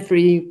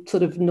every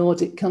sort of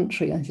Nordic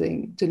country, I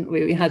think, didn't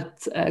we? We had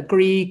a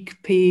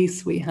Greek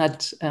piece, we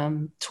had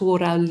Tor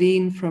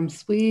Aulin from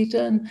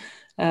Sweden,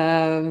 we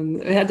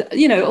had,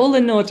 all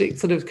the Nordic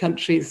sort of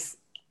countries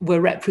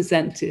were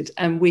represented,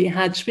 and we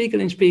had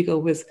Spiegel and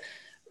Spiegel was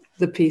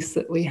the piece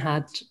that we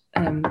had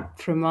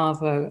from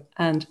Arvo.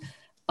 And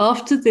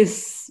after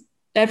this,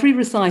 every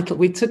recital,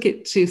 we took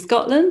it to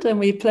Scotland and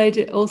we played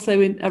it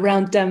also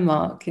around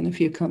Denmark in a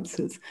few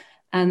concerts.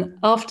 And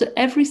after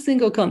every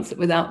single concert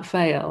without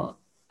fail,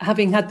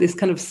 having had this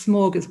kind of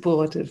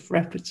smorgasbord of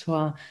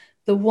repertoire,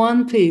 the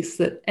one piece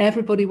that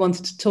everybody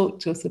wanted to talk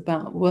to us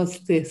about was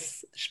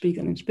this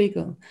Spiegel and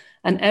Spiegel.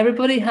 And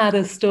everybody had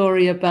a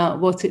story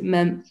about what it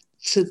meant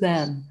to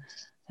them.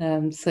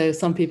 So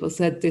some people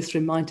said this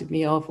reminded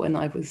me of when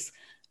I was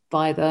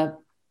by the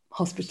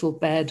hospital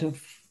bed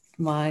of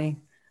my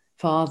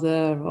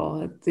father,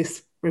 or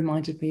this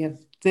reminded me of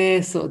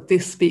this, or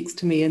this speaks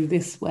to me in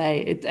this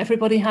way.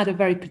 Everybody had a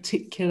very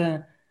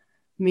particular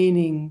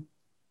meaning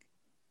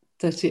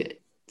that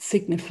it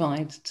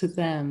signified to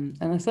them.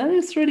 And I thought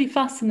it's really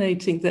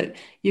fascinating that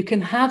you can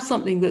have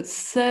something that's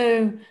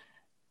so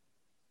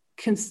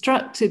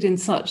constructed in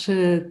such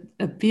a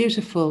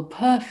beautiful,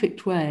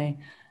 perfect way,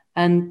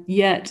 and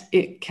yet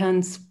it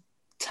can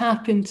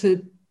tap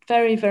into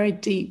very, very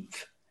deep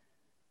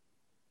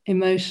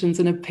emotions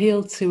and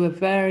appeal to a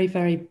very,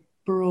 very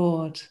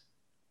broad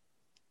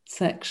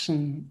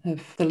section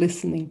of the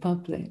listening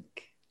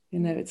public.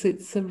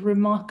 It's a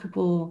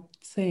remarkable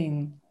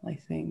thing, I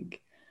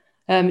think.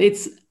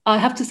 I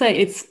have to say,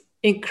 it's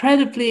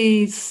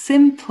incredibly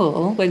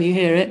simple when you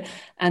hear it,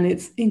 and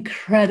it's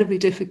incredibly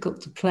difficult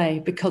to play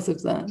because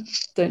of that,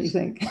 don't you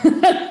think?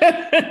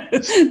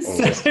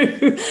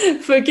 So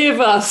forgive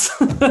us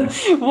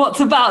what's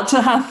about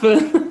to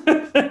happen.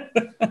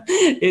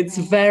 It's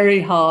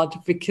very hard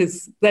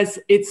because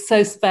it's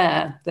so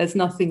spare. There's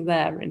nothing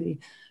there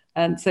really.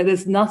 And so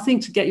there's nothing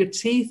to get your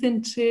teeth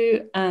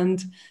into,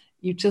 and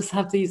you just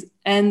have these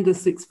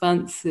endless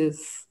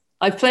expanses.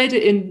 I've played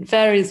it in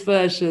various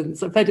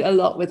versions. I played it a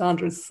lot with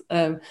Andres,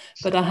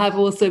 but I have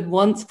also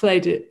once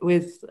played it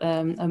with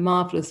a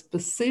marvelous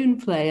bassoon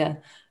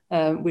player,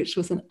 which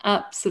was an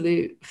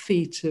absolute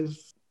feat of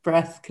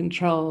breath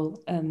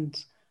control. And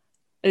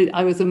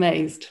I was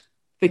amazed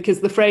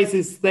because the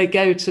phrases, they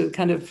go to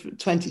kind of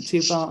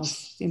 22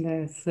 bars,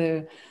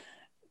 so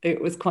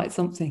it was quite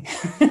something.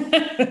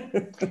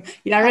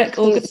 Jarek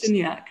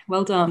Augustiniak,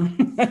 well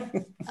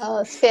done.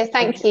 Oh, Sophia,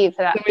 thank you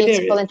for that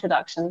beautiful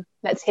introduction.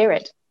 Let's hear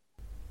it.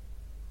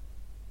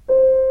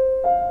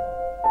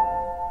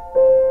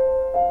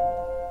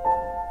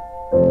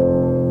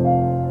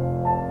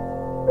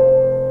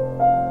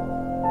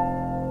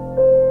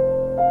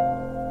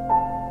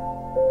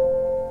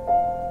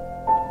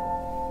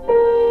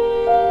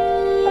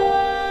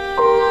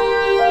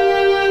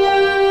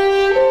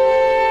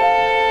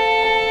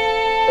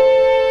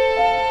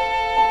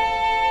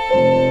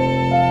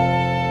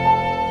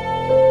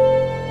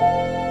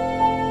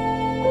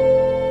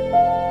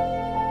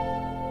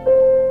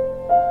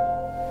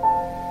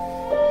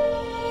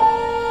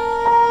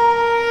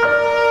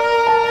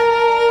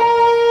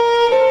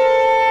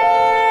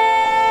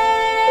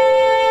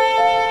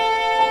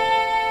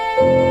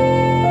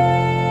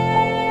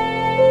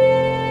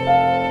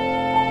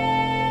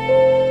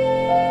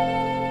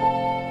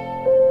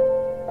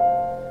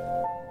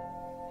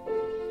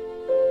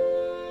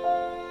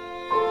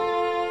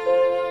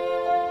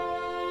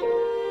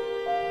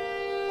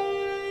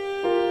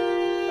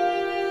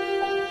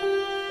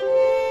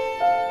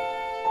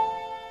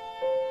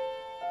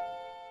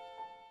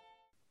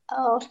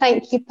 Oh,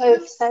 thank you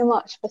both so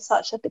much for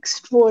such an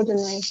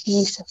extraordinarily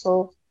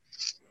beautiful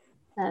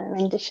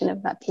rendition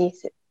of that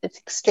piece. It's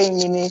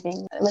extremely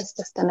moving. It was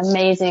just an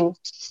amazing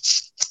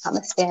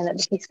atmosphere that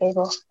the piece gave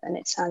off, and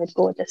it sounded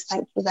gorgeous.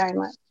 Thank you very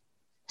much.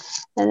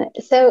 And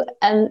so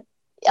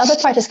other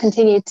writers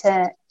continued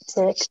to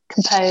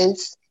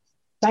compose.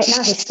 Right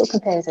now, he's still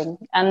composing,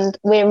 and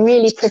we're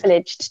really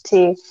privileged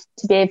to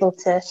be able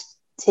to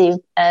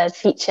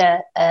feature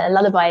a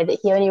lullaby that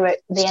he only wrote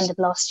at the end of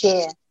last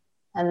year.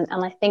 And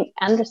I think,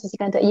 Andres,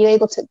 are you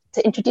able to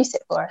introduce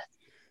it for us?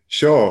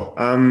 Sure.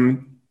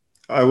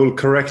 I will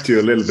correct you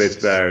a little bit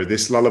there.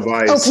 This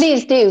lullaby Oh,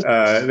 please do.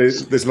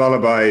 This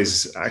lullaby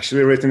is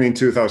actually written in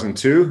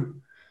 2002,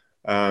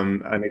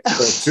 and it's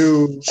for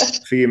two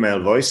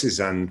female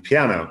voices and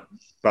piano.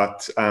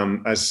 But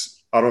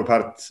as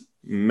Arvopart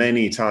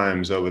many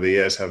times over the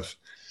years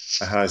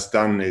has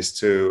done, is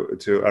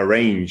to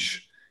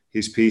arrange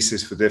his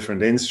pieces for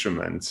different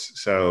instruments.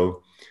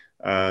 So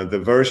the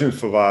version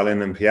for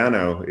violin and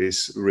piano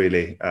is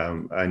really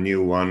a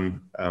new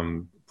one,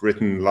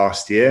 written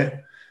last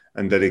year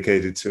and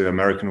dedicated to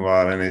American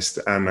violinist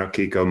Anna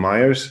Kiko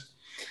Myers.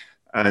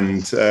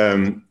 And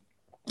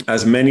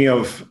as many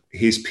of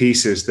his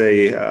pieces,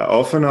 they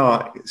often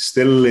are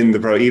still in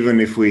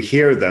even if we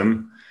hear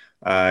them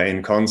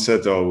in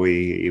concert, or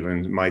we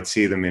even might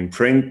see them in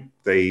print,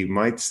 they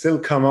might still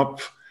come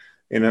up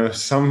in a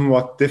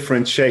somewhat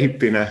different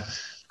shape in a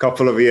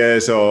couple of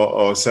years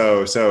or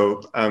so.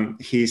 So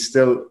he's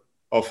still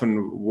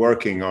often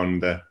working on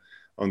the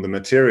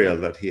material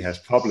that he has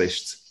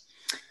published.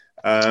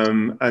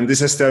 And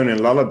this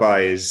Estonian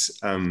lullaby is,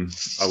 I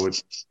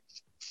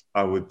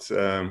would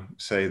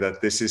say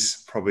that this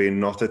is probably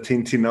not a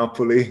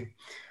Tintinapoli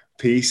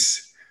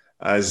piece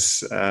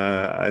as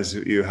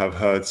you have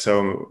heard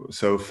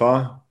so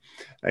far.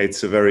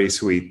 It's a very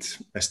sweet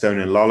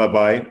Estonian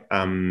lullaby.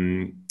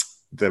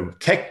 The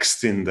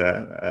text in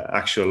the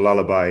actual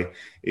lullaby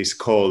is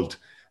called,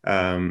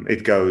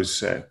 it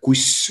goes,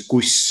 kus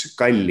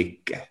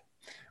kallike,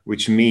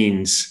 which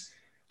means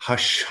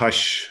hush,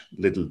 hush,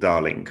 little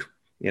darling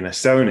in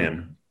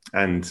Estonian.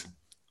 And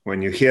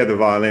when you hear the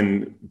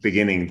violin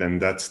beginning, then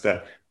that's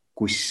the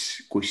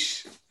kus,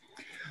 kus.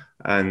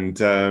 And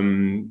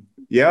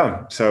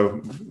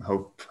so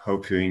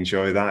hope you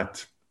enjoy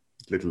that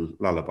little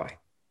lullaby.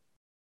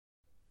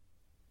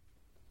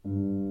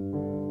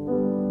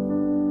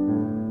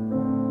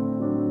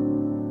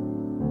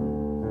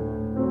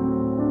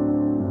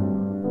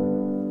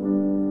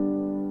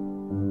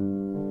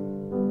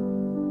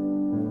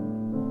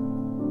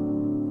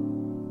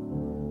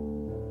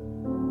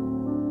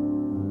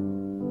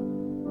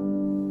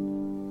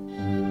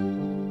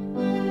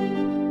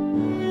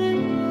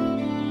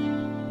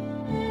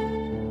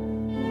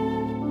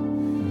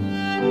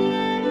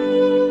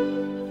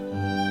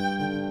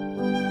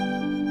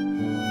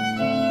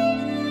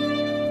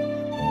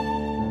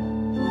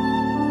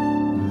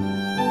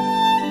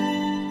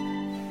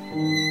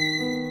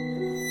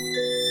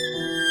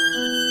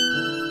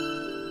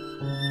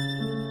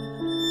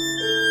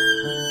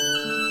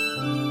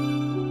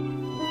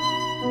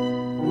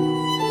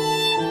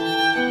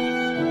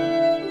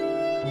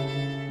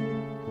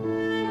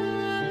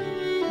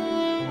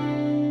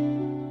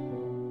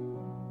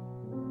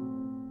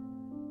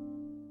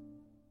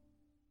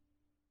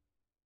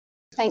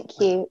 Thank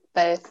you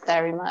both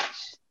very much.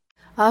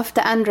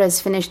 After Andres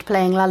finished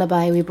playing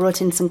Lullaby, we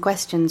brought in some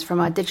questions from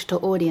our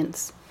digital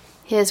audience.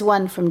 Here's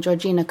one from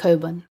Georgina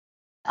Coburn.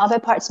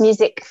 Arvopart's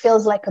music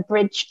feels like a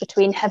bridge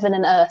between heaven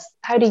and earth.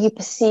 How do you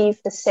perceive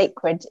the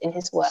sacred in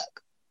his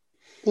work?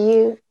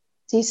 Do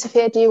you,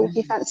 Sophia, do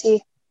you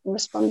fancy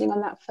responding on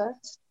that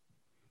first?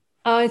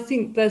 I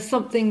think there's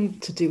something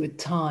to do with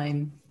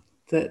time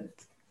that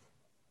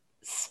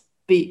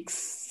speaks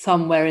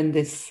somewhere in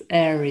this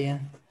area.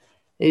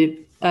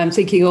 I'm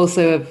thinking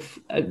also of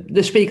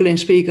the Spiegel in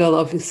Spiegel,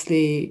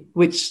 obviously,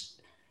 which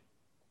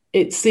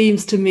it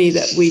seems to me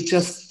that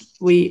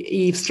we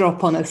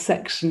eavesdrop on a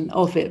section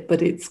of it,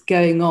 but it's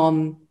going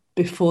on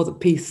before the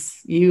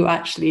piece. You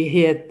actually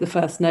hear the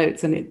first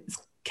notes, and it's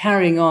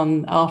carrying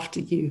on after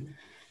you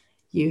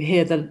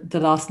hear the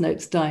last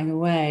notes dying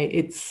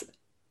away.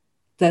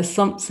 There's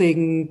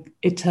something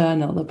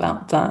eternal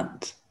about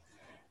that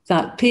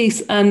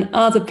piece. And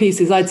other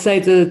pieces, I'd say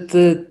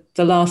the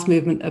last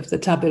movement of the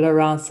Tabula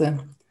Rasa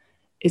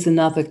is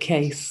another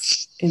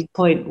case in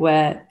point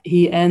where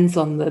he ends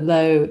on the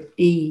low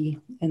E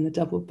in the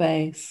double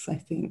bass, I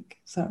think.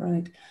 Is that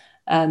right?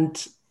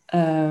 And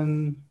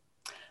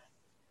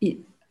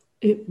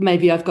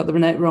maybe I've got the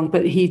note wrong,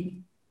 but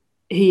he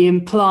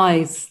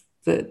implies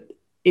that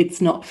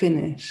it's not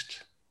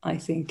finished, I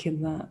think,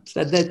 in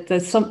that.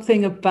 There's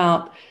something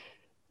about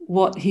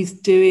what he's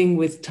doing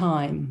with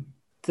time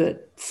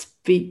that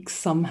speaks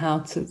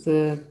somehow to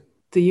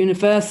the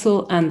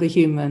universal and the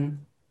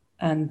human,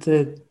 and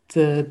the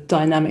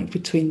dynamic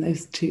between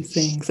those two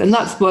things. And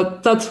that's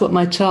what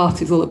my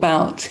chart is all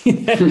about,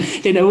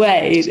 in a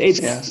way.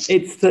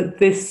 It's that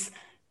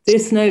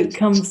this note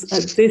comes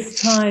at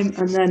this time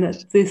and then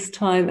at this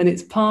time, and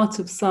it's part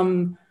of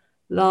some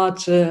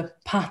larger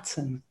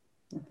pattern.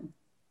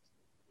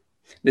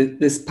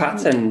 This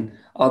pattern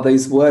are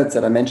those words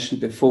that I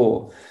mentioned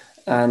before,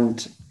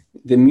 and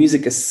the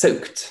music is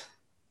soaked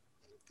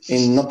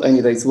in not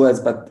only those words,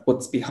 but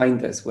what's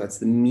behind those words,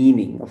 the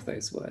meaning of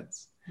those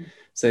words.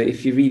 So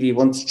if you really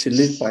want to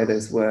live by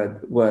those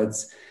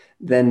words,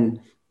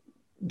 then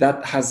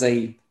that has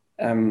a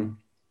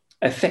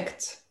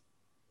effect.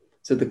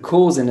 So the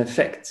cause and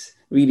effect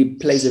really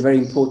plays a very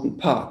important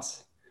part.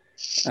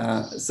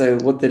 So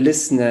what the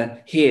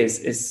listener hears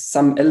is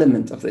some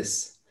element of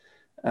this.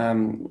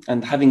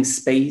 And having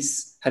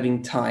space,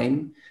 having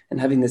time,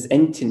 and having this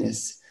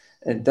emptiness,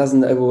 it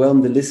doesn't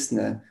overwhelm the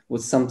listener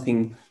with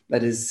something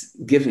that is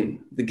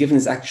given. The given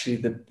is actually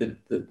the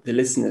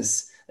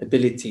listener's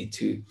ability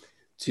to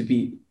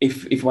be,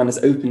 if one is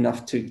open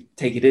enough to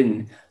take it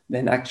in,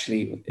 then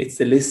actually it's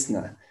the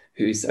listener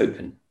who is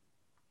open.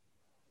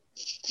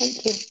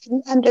 Thank you.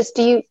 Andres,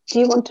 do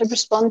you want to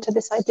respond to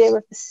this idea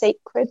of the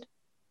sacred,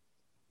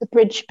 the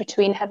bridge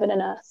between heaven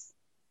and earth?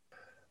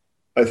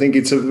 I think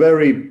it's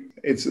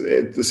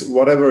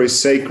whatever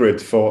is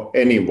sacred for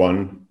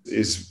anyone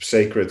is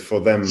sacred for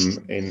them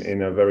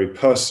in a very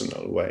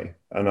personal way.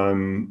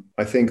 And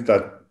I think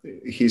that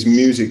his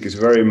music is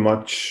very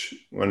much,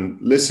 when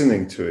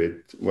listening to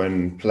it,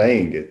 when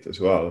playing it as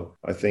well,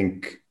 I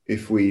think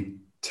if we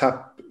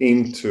tap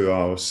into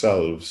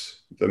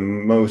ourselves, the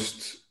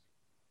most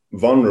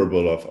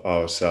vulnerable of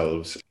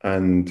ourselves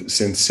and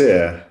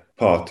sincere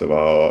part of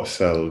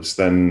ourselves,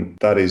 then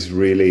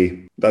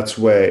that's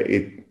where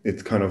it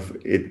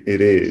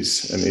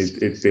is, and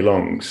it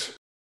belongs.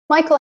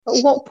 Michael,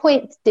 at what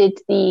point did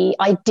the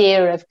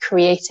idea of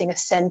creating a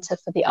centre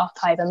for the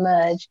archive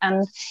emerge?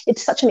 And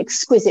it's such an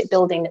exquisite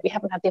building that we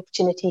haven't had the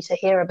opportunity to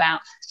hear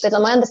about. But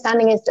my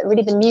understanding is that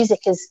really the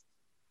music is,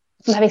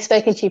 from having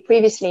spoken to you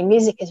previously,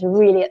 music is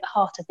really at the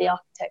heart of the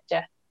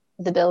architecture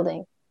of the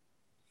building.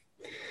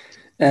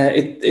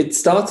 It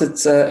started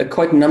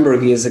quite a number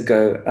of years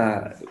ago.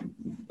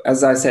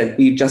 As I said,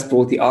 we just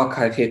brought the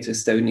archive here to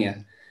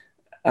Estonia,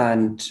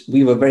 and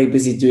we were very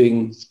busy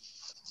doing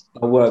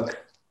our work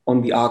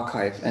on the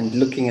archive and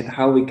looking at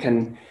how we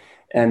can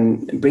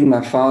bring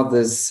my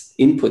father's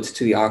input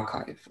to the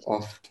archive,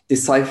 of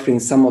deciphering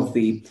some of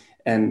the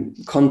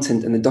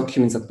content and the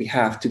documents that we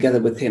have together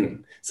with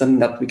him, something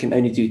that we can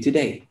only do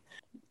today.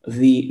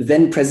 The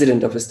then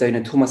president of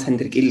Estonia, Toomas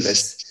Hendrik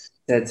Ilves,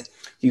 said,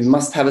 you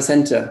must have a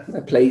center,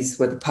 a place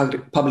where the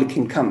public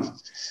can come.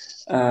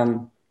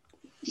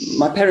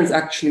 My parents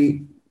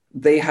actually,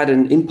 they had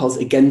an impulse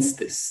against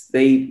this.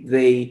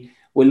 They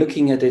were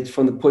looking at it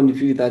from the point of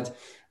view that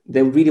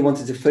they really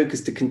wanted to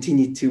focus to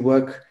continue to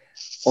work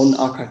on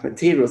archive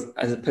materials,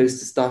 as opposed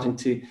to starting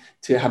to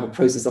have a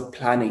process of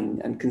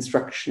planning and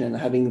construction and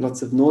having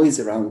lots of noise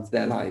around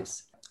their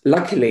lives.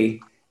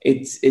 Luckily,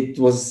 they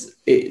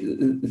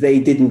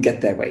didn't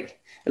get their way.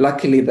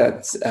 Luckily,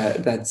 the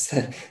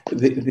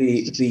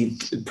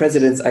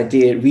president's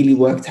idea really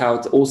worked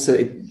out. Also,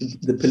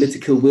 the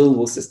political will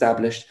was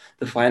established,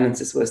 the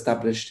finances were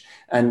established,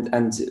 and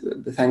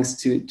thanks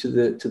to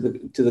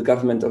the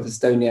government of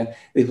Estonia,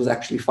 it was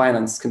actually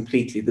financed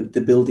completely,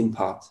 the building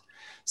part.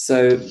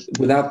 So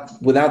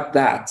without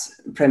that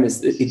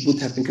premise, it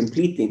would have been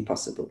completely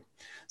impossible.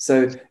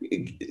 So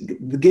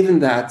given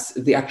that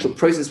the actual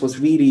process was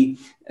really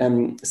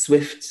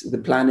swift, the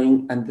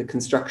planning and the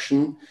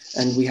construction,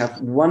 and we have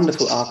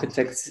wonderful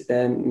architects,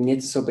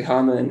 Nieto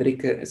Sobejano,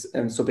 Enrique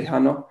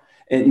Sobejano,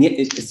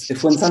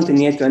 Fuensante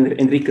Nieto and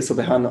Enrique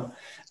Sobejano,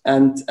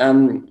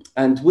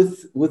 and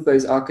with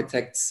those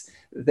architects,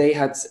 they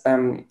had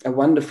a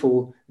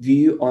wonderful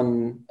view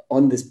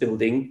on this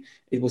building.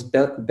 It was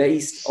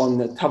based on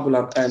the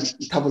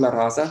tabula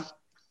rasa,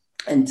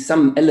 and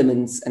some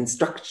elements and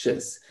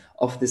structures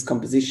of this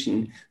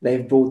composition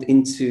they've brought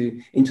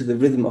into the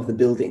rhythm of the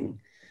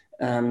building.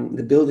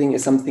 The building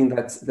is something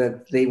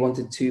that they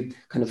wanted to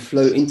kind of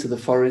flow into the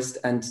forest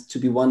and to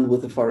be one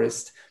with the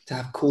forest, to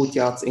have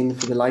courtyards in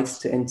for the lights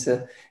to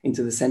enter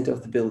into the center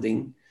of the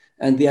building.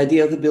 And the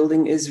idea of the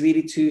building is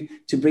really to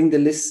bring the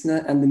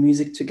listener and the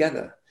music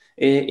together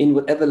in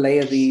whatever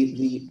layer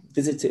the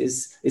visitor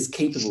is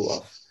capable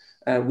of.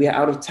 We are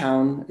out of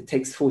town. It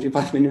takes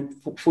 45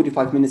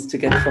 minutes to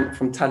get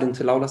from Tallinn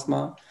to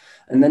Laulasmaa.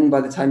 And then by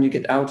the time you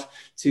get out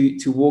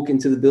to walk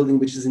into the building,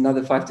 which is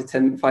another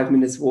 5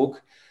 minutes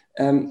walk,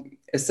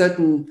 a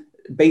certain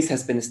base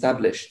has been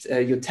established.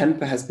 Your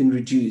tempo has been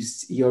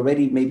reduced. You're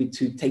ready maybe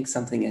to take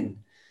something in.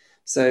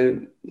 So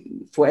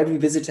for every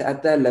visitor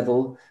at their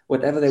level,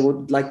 whatever they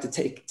would like to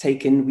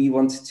take in, we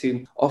want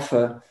to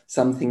offer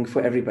something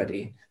for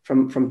everybody,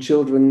 from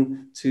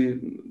children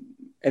to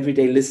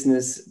everyday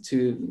listeners,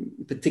 to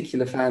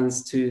particular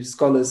fans, to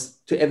scholars,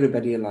 to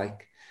everybody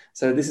alike.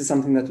 So this is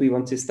something that we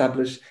want to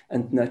establish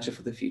and nurture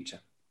for the future.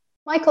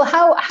 Michael,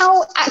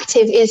 how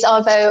active is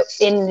Arvo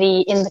in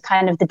the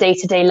kind of the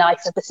day-to-day life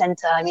of the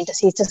centre? I mean,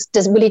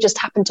 will he just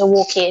happen to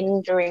walk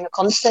in during a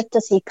concert?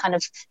 Does he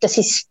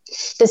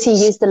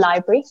use the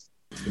library?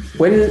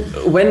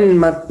 When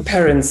my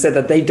parents said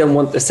that they don't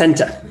want the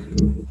centre,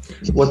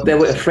 what they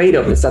were afraid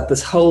of is that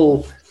this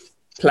whole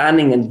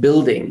planning and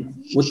building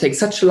would take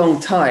such a long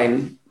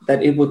time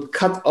that it would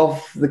cut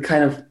off the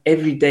kind of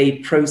everyday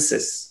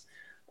process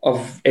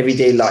of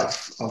everyday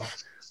life, of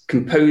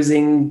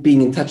composing,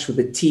 being in touch with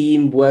the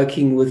team,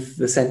 working with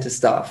the center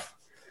staff.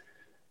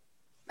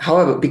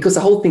 However, because the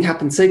whole thing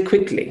happened so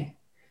quickly,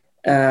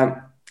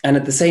 and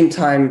at the same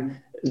time,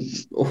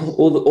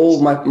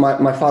 all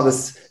my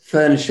father's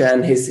furniture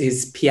and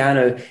his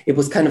piano, it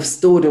was kind of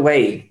stored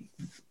away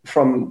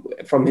from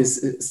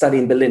his study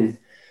in Berlin.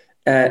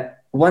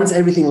 Once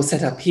everything was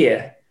set up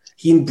here,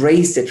 he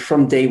embraced it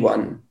from day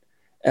one.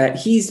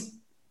 He's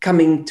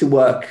coming to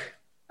work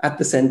at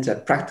the center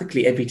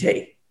practically every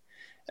day.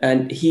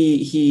 And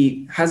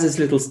he has his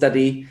little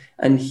study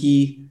and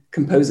he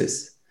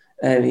composes.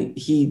 And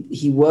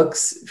he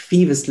works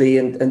feverishly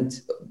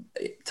and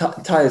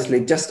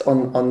tirelessly just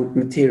on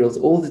materials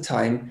all the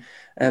time,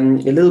 a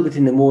little bit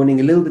in the morning,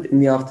 a little bit in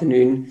the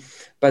afternoon.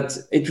 But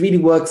it really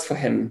works for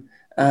him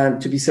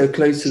to be so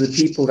close to the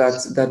people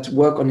that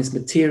work on his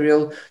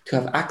material, to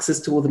have access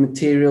to all the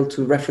material,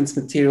 to reference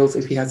materials.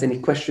 If he has any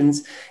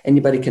questions,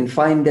 anybody can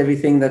find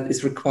everything that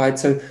is required.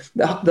 So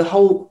the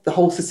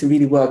whole system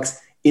really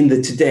works in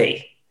the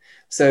today.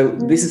 So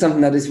this is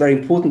something that is very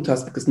important to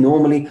us, because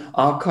normally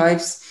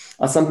archives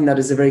are something that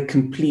is a very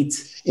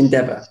complete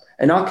endeavor.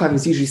 An archive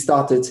is usually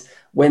started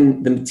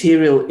when when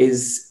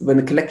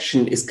the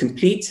collection is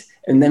complete,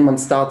 and then one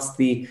starts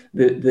the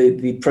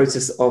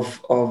process of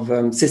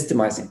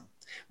systemizing.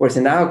 Whereas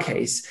in our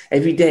case,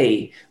 every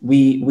day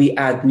we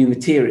add new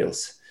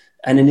materials.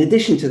 And in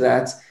addition to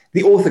that,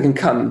 the author can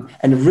come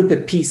and rip a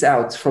piece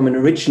out from an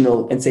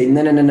original and say,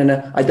 no,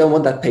 I don't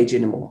want that page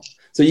anymore.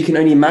 So you can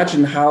only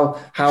imagine how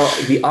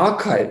the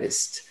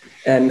archivist,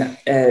 the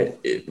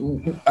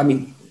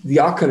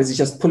archivist is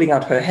just pulling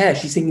out her hair.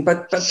 She's thinking,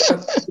 but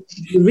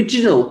the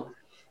original,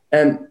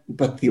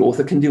 but the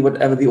author can do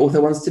whatever the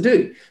author wants to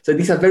do. So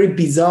these are very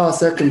bizarre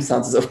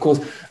circumstances. Of course,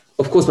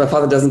 my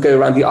father doesn't go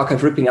around the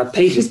archive ripping out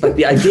pages, but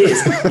the idea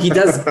is he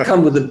does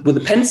come with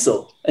a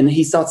pencil and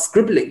he starts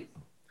scribbling.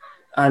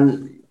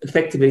 And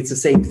effectively, it's the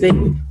same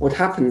thing. What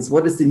happens?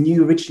 What is the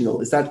new original?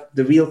 Is that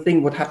the real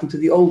thing? What happened to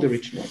the old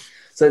original?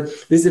 So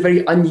this is a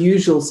very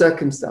unusual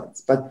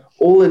circumstance, but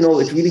all in all,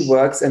 it really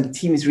works, and the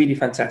team is really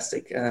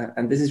fantastic.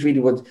 And this is really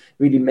what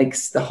really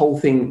makes the whole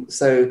thing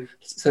so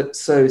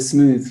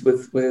smooth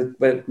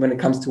when it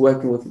comes to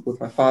working with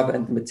my father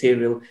and the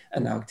material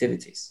and our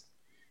activities.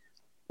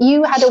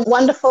 You had a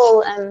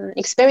wonderful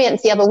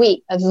experience the other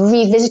week of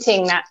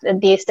revisiting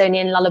the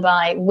Estonian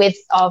lullaby with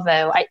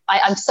Arvo.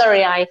 I'm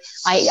sorry, I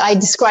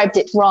described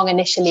it wrong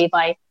initially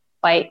by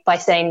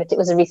saying that it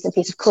was a recent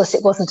piece. Of course,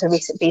 it wasn't a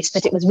recent piece,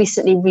 but it was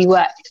recently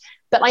reworked.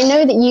 But I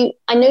know that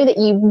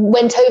you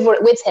went over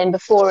it with him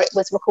before it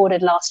was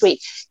recorded last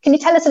week. Can you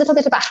tell us a little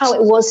bit about how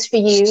it was for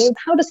you?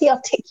 How does he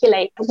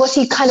articulate what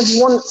he kind of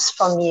wants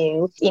from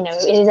you, in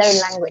his own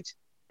language?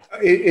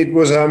 It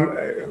was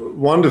a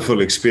wonderful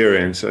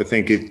experience. I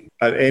think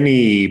at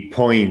any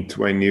point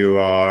when you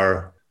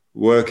are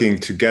working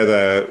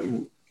together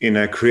in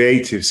a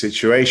creative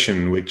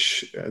situation,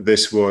 which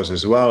this was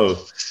as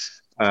well,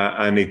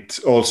 and it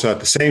also at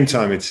the same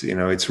time, it's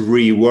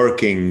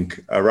reworking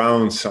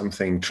around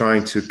something,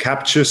 trying to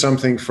capture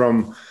something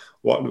from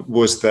what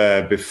was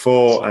there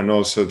before, and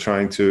also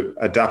trying to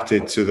adapt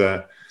it to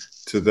the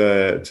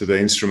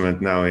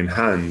instrument now in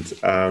hand.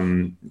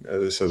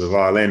 So the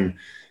violin.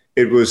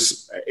 It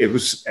was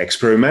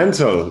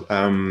experimental.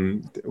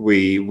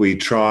 We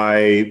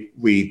try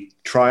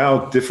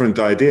out different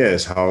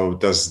ideas. How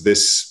does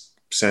this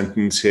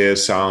sentence here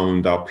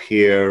sound up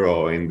here,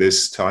 or in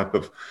this type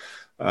of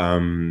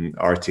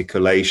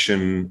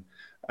articulation?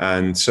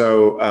 And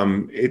so I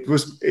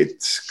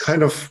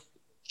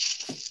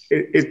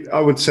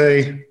would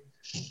say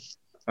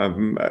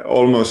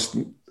almost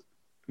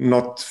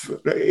not.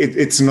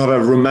 It's not a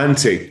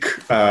romantic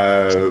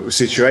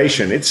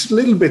situation. It's a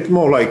little bit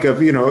more like a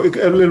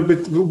little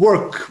bit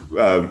work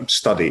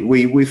study.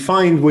 We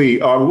find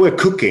we're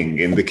cooking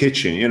in the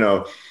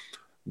kitchen.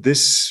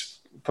 This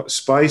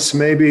spice,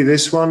 maybe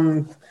this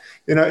one.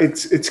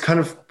 It's kind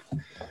of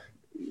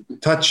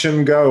touch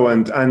and go,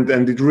 and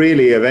it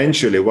really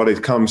eventually what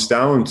it comes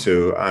down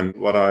to, and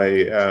what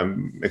I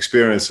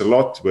experience a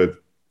lot with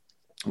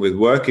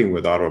working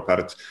with Arvo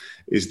Pärt,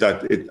 is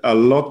that a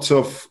lot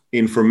of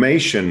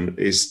information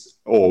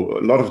or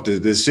a lot of the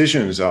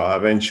decisions are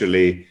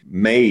eventually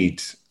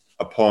made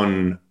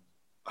upon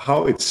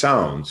how it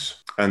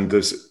sounds, and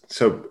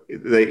so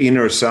the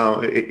inner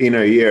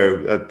ear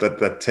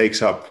that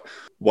takes up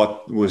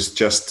what was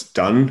just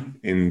done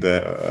in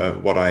the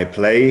what I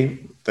play.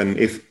 Then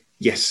if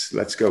yes,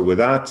 let's go with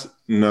that.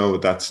 No,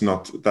 that's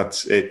not.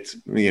 That's it.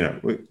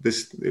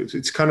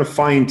 It's kind of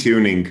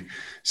fine-tuning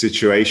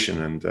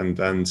situation,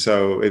 and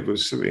so it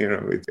was.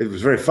 It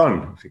was very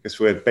fun because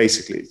we're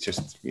basically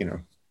just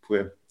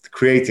we're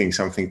creating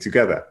something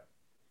together.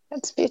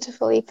 That's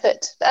beautifully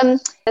put.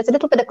 There's a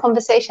little bit of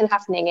conversation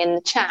happening in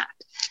the chat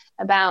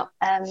about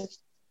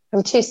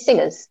from two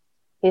singers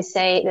who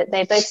say that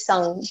they both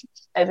sung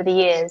over the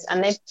years,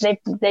 and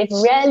they've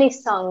rarely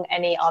sung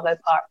any Arvo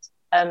Pärt.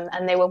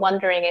 And they were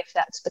wondering if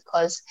that's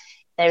because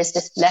there's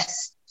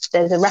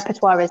a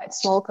repertoire is quite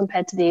small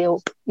compared to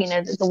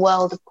the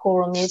world of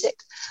choral music,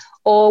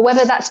 or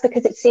whether that's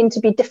because it seemed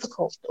to be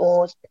difficult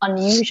or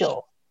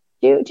unusual.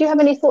 Do you have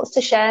any thoughts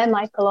to share,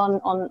 Michael,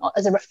 on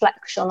as a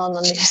reflection on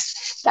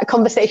that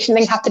conversation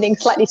thing happening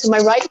slightly to my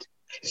right?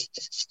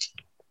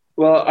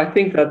 Well, I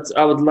think that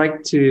I would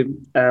like to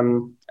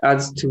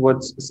add to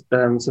what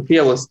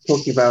Sophia was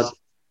talking about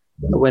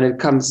when it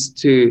comes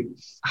to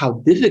how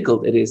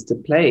difficult it is to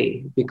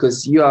play,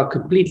 because you are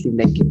completely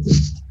naked.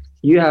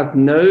 You have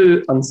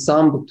no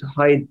ensemble to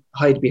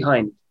hide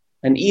behind.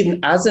 And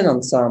even as an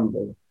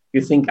ensemble,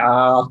 you think,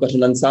 I've got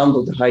an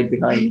ensemble to hide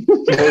behind.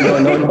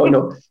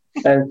 No.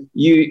 And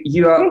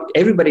you are,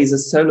 everybody is a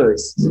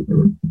soloist.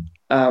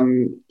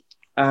 And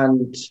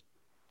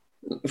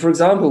for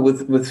example,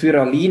 with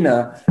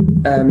Fyralina,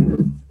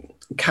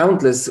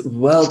 countless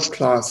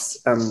world-class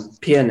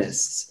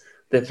pianists,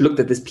 they've looked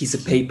at this piece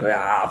of paper.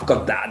 I've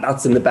got that.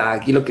 That's in the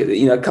bag. You look at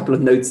a couple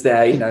of notes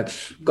there.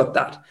 Got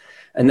that.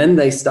 And then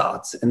they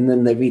start, and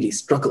then they really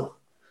struggle.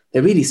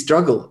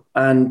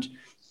 And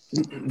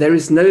there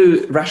is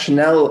no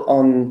rationale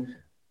on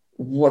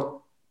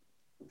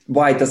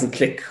why it doesn't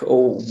click,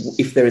 or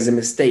if there is a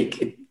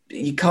mistake.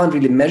 You can't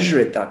really measure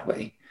it that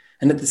way.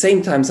 And at the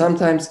same time,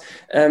 sometimes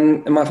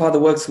my father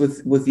works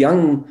with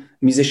young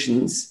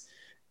musicians,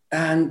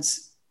 and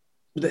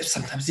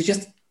sometimes they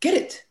just get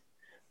it.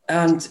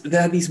 And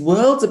there are these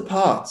worlds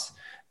apart,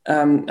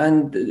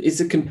 and it's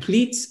a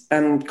complete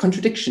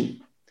contradiction.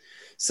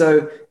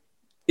 So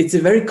it's a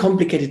very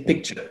complicated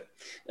picture.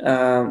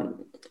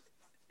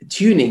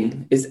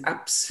 Tuning is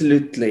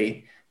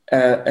absolutely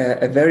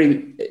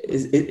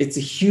it's a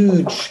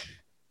huge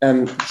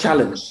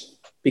challenge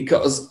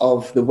because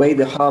of the way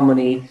the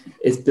harmony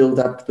is built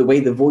up, the way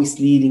the voice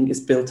leading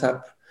is built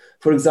up.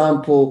 For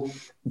example,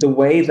 the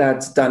way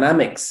that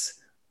dynamics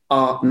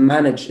are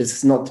managed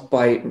is not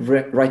by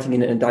writing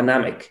in a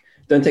dynamic.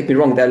 Don't take me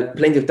wrong, there are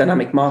plenty of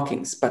dynamic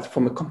markings, but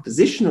from a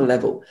compositional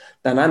level,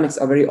 dynamics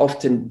are very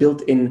often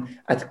built in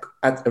at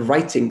a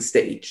writing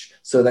stage,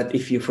 so that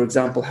if you, for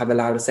example, have a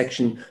louder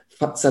section,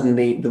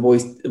 suddenly the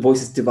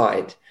voices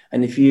divide.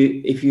 And if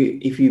you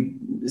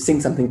sing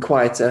something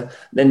quieter,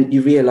 then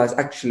you realize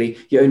actually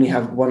you only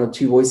have one or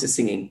two voices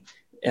singing,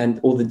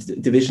 and all the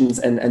divisions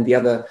and the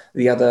other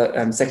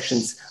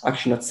sections are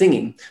actually not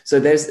singing. So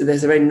there's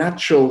a very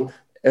natural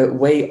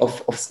way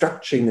of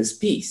structuring this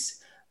piece,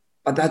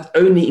 but that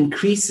only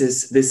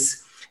increases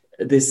this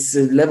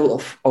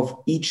level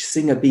of each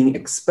singer being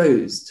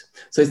exposed.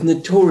 So it's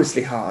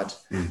notoriously hard.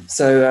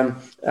 So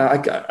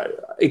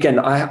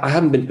I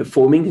haven't been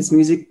performing his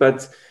music,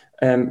 but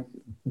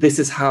this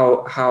is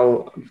how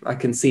I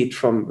can see it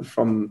from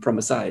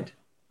aside.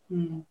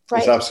 Right.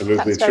 It's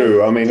absolutely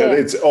true. I mean,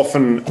 it's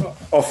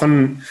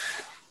often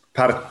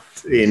Pärt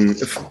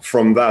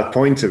from that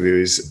point of view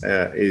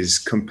is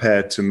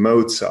compared to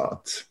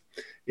Mozart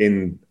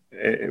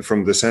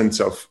from the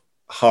sense of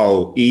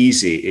how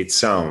easy it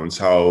sounds,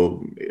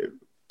 how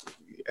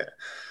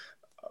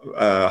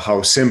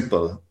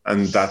simple,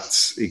 and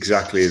that's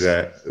exactly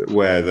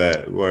where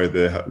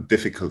the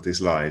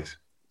difficulties lie.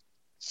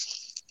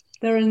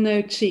 There are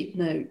no cheap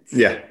notes.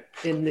 Yeah.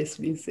 In this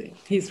music,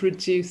 he's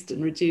reduced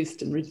and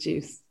reduced and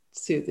reduced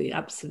to the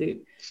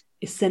absolute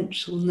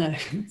essential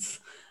notes,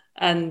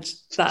 and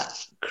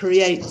that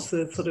creates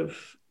a sort of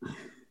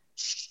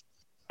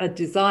a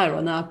desire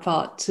on our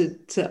part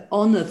to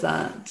honor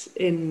that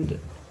in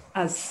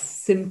as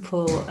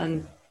simple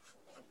and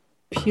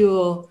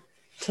pure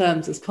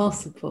terms as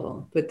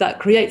possible. But that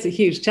creates a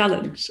huge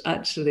challenge,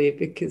 actually,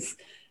 because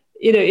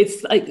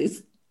it's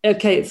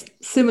okay, it's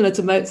similar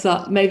to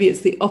Mozart. Maybe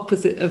it's the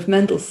opposite of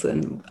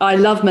Mendelssohn. I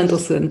love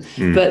Mendelssohn,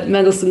 but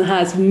Mendelssohn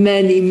has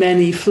many,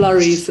 many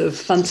flurries of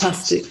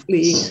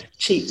fantastically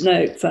cheap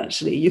notes,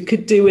 actually. You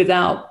could do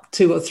without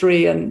 2 or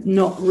 3 and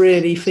not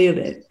really feel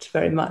it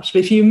very much. But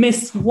if you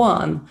miss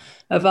one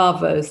of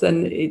Arvo's,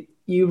 then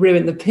you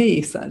ruin the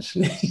piece,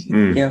 actually.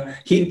 Yeah,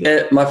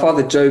 my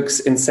father jokes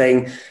in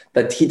saying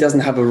that he doesn't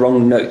have a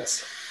wrong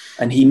note.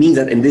 And he means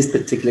that in this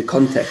particular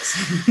context.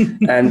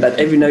 And that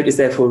every note is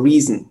there for a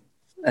reason.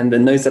 And the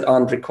notes that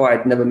aren't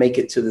required never make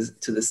it to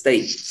the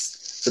stage.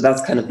 So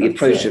that's kind of the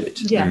approach of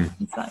it. Yeah,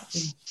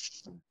 exactly.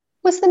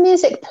 Was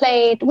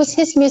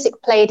his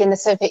music played in the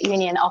Soviet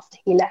Union after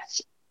he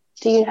left?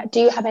 Do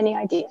you have any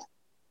idea?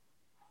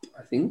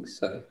 I think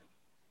so.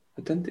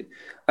 I don't think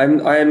I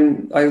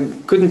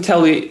couldn't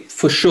tell you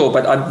for sure,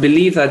 but I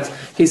believe that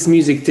his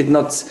music did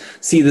not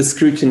see the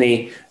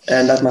scrutiny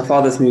and that my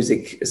father's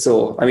music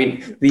saw. I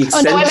mean, the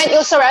extent... Oh no,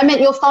 I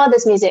meant your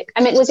father's music.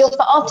 I meant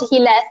after he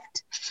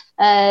left.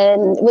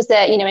 Was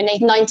there, in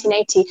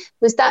 1980,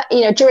 was that,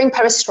 during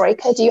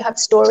Perestroika, do you have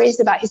stories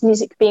about his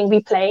music being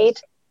replayed?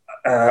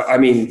 I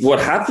mean, what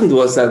happened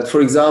was that,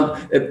 for example,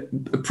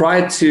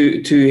 prior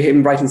to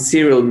him writing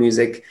serial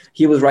music,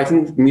 he was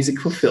writing music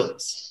for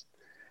films.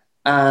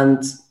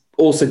 And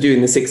also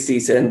during the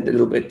 60s and a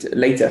little bit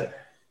later,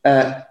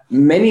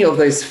 many of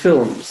those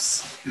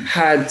films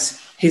had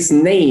his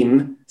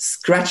name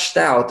scratched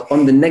out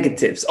on the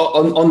negatives,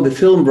 on the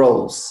film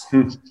rolls,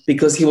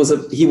 because he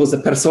was a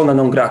persona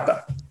non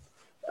grata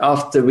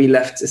after we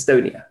left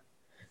Estonia,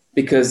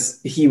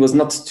 because he was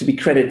not to be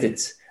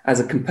credited as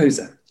a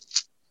composer.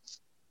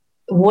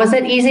 Was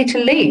it easy to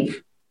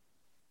leave?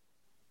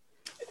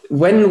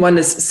 When one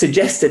is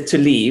suggested to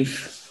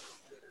leave,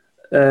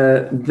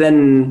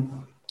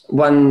 then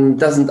one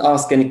doesn't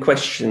ask any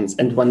questions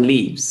and one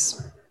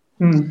leaves.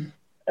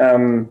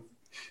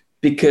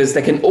 Because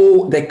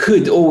there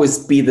could always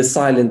be the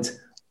silent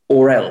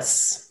or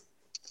else,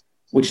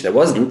 which there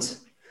wasn't.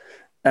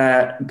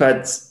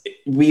 But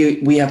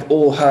we have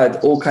all heard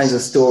all kinds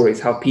of stories,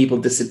 how people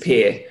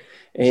disappear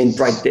in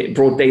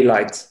broad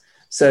daylight.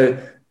 So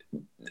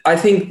I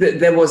think that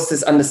there was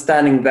this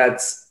understanding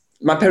that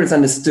my parents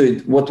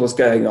understood what was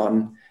going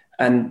on,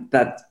 and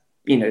that,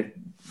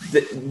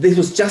 this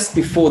was just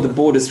before the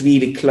borders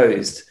really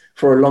closed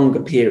for a longer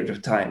period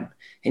of time.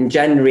 In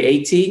January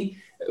 80,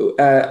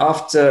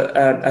 at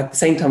the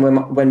same time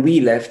when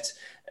we left,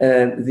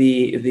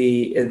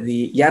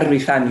 the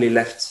Järvi family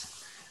left,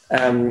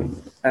 and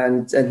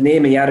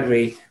Neeme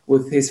Järvi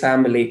with his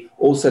family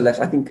also left,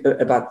 I think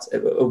about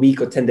a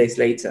week or 10 days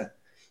later.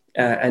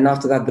 And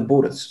after that, the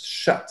borders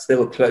shut, they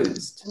were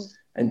closed,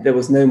 and there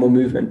was no more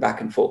movement back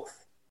and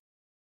forth.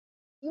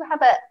 Do you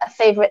have a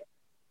favorite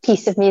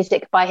piece of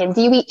music by him?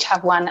 Do you each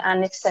have one?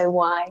 And if so,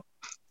 why?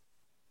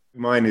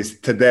 Mine is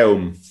Te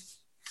Deum,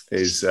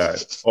 his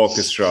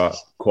orchestra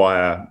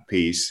choir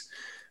piece,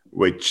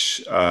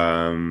 which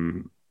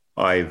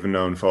I've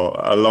known for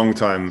a long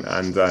time,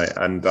 and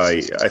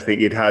I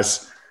think it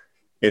has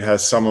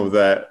some of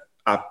the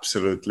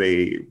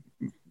absolutely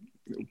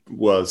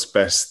world's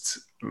best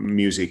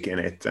music in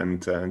it,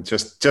 and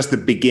just the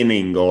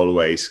beginning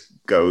always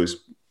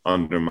goes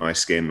under my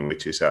skin,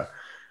 which is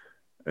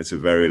it's a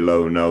very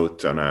low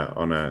note on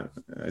a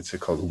it's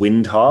called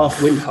wind harp.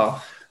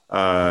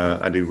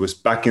 And it was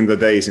back in the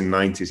days in the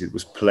 90s, it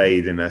was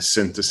played in a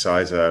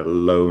synthesizer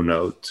low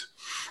note,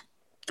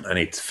 and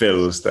it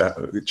fills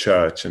the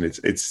church, and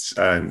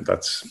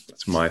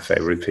that's my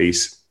favorite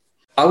piece.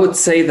 I would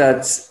say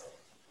that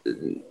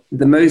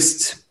the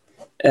most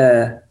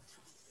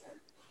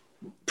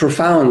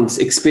profound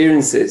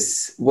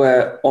experiences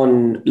were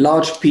on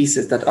large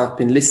pieces that I've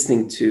been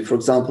listening to, for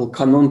example,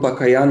 Kanon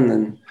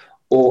Bakayanen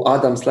or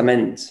Adam's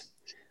Lament,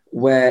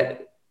 where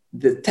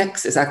the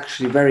text is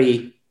actually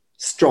very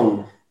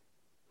strong,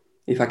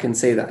 if I can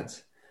say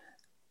that.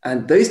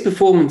 And those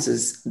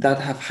performances that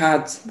have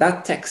had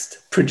that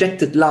text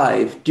projected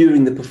live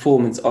during the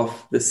performance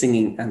of the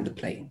singing and the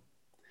playing.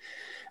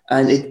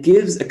 And it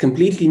gives a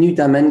completely new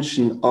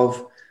dimension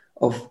of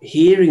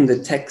hearing the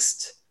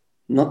text,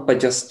 not by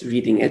just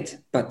reading it,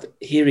 but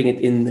hearing it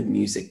in the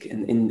music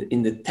and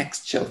in the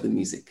texture of the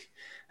music.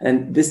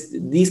 And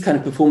these kind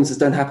of performances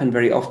don't happen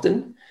very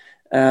often.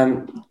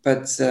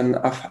 But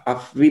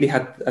I've really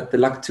had the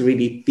luck to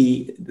really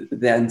be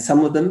there in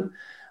some of them,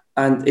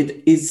 and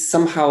it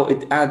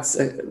adds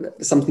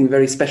something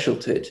very special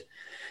to it.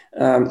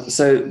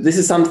 So this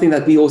is something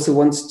that we also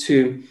want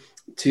to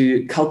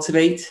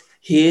cultivate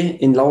here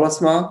in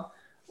Laulasmaa,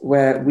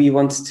 where we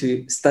want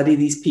to study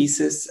these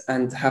pieces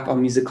and have our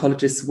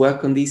musicologists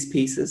work on these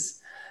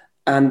pieces,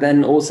 and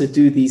then also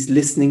do these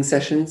listening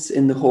sessions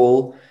in the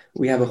hall.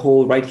 We have a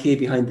hall right here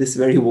behind this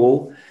very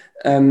wall,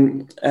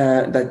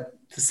 that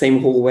the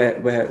same hall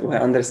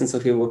where Andres and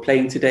Sofia were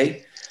playing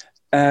today,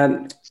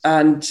 and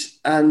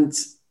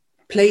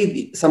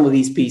play some of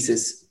these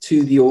pieces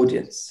to the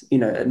audience.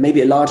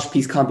 Maybe a large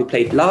piece can't be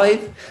played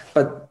live,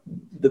 but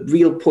the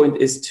real point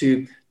is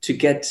to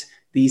get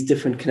these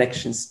different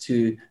connections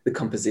to the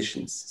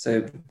compositions.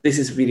 So this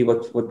is really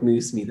what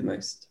moves me the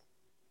most.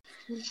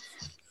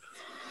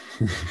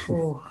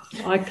 Oh,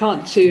 I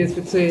can't choose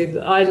between.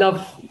 I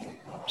love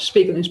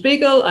Spiegel und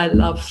Spiegel. I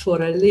love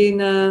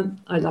Forellina.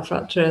 I love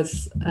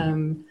Fratres.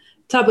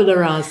 Tabula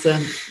Rasa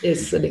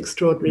is an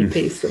extraordinary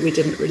piece that we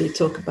didn't really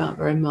talk about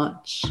very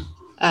much.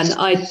 And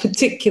I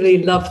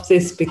particularly loved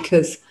this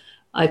because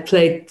I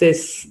played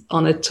this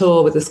on a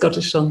tour with the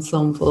Scottish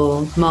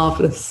Ensemble,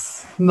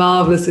 marvellous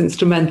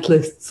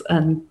instrumentalists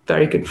and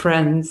very good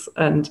friends.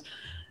 And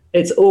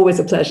it's always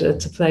a pleasure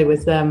to play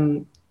with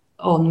them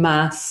en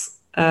masse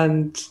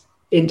and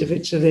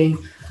individually.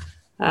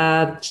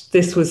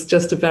 This was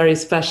just a very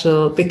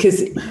special,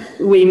 because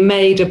we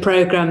made a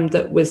programme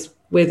that was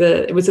with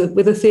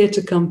a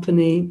theatre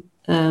company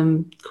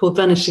called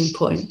Vanishing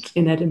Point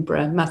in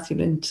Edinburgh. Matthew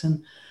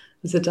Linton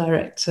was the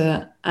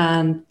director,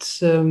 and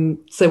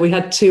so we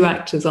had 2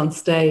 actors on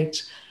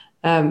stage.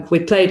 We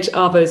played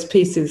Arvo's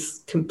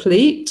pieces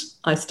complete.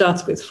 I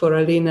started with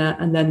Forellina,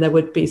 and then there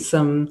would be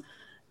some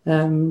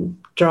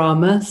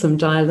drama, some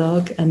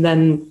dialogue, and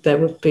then there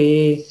would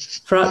be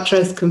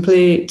Fratres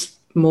complete,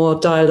 more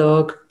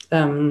dialogue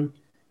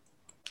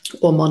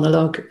or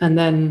monologue, and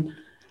then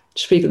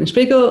Spiegel and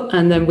Spiegel,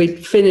 and then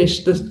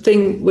the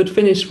thing would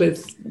finish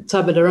with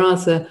Tabula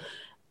Rasa.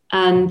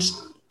 And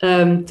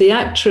the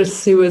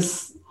actress who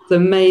was the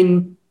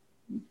main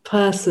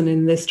person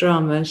in this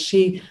drama,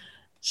 she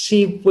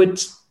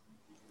would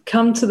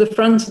come to the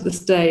front of the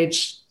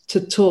stage to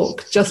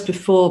talk just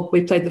before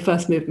we played the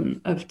first movement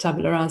of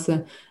Tabula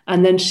Rasa,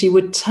 and then she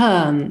would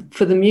turn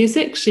for the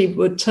music. She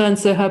would turn,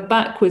 so her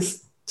back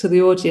was to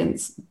the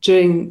audience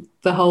during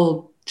the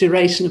whole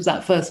duration of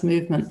that first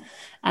movement.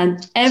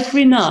 And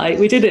every night,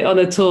 we did it on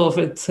a tour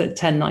for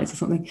 10 nights or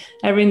something,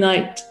 every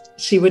night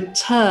she would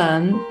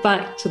turn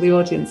back to the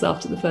audience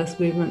after the first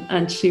movement,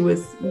 and she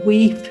was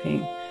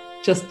weeping,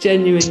 just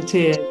genuine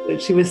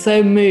tears. She was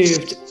so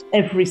moved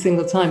every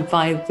single time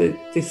by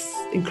this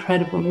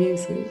incredible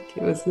music.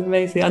 It was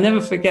amazing. I'll never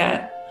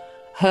forget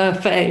her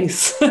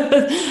face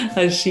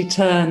as she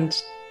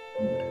turned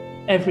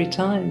every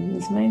time. It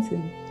was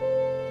amazing.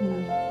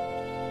 Yeah.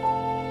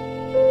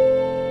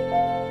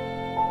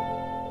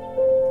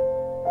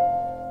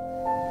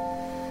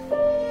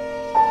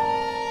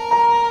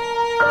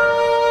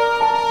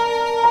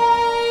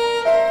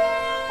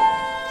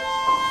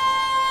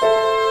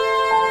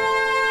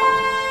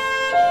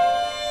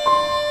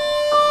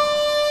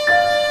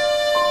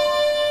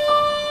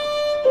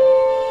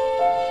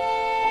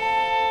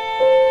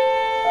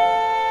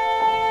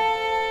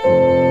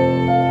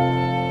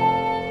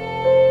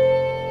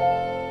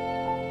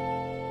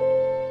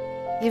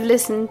 You've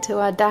listened to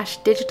our Dash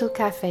Digital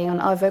Cafe on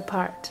Arvo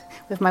Part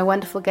with my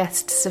wonderful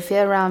guests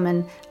Sofia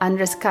Rahman,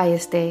 Andres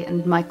Calliste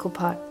and Michael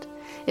Part.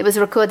 It was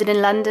recorded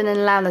in London and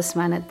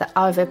Laulasman at the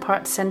Arvo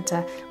Part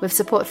Centre with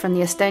support from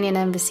the Estonian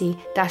Embassy,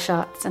 Dash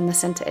Arts and the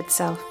centre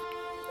itself.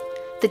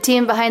 The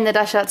team behind the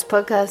Dash Arts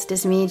podcast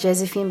is me,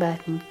 Josephine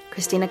Burton,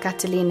 Christina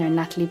Catalina and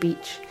Natalie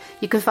Beach.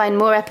 You can find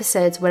more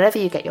episodes wherever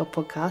you get your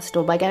podcast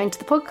or by going to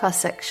the podcast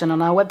section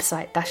on our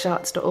website,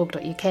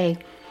 dasharts.org.uk.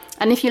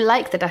 And if you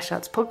like the Dash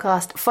Arts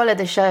podcast, follow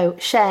the show,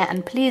 share,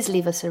 and please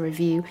leave us a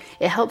review.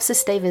 It helps us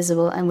stay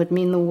visible and would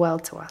mean the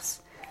world to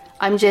us.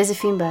 I'm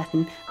Josephine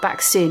Burton,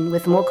 back soon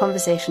with more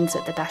conversations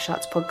at the Dash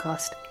Arts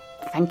podcast.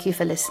 Thank you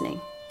for listening.